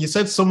 because you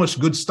said so much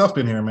good stuff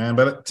in here, man.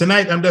 But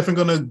tonight I'm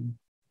definitely going to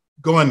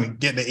go and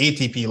get the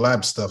ATP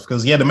lab stuff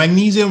because the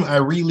magnesium, I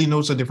really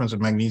notice a difference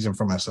with magnesium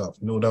for myself.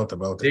 No doubt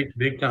about it.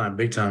 Big time.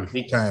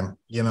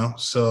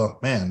 So,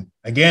 man,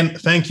 again,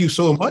 thank you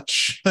so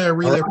much. I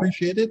really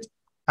appreciate it.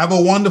 Have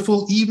a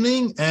wonderful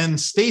evening and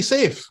stay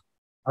safe.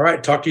 All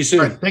right. Talk to you soon.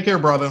 All right, take care,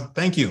 brother.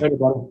 Thank you. Later,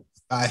 brother.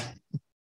 Bye.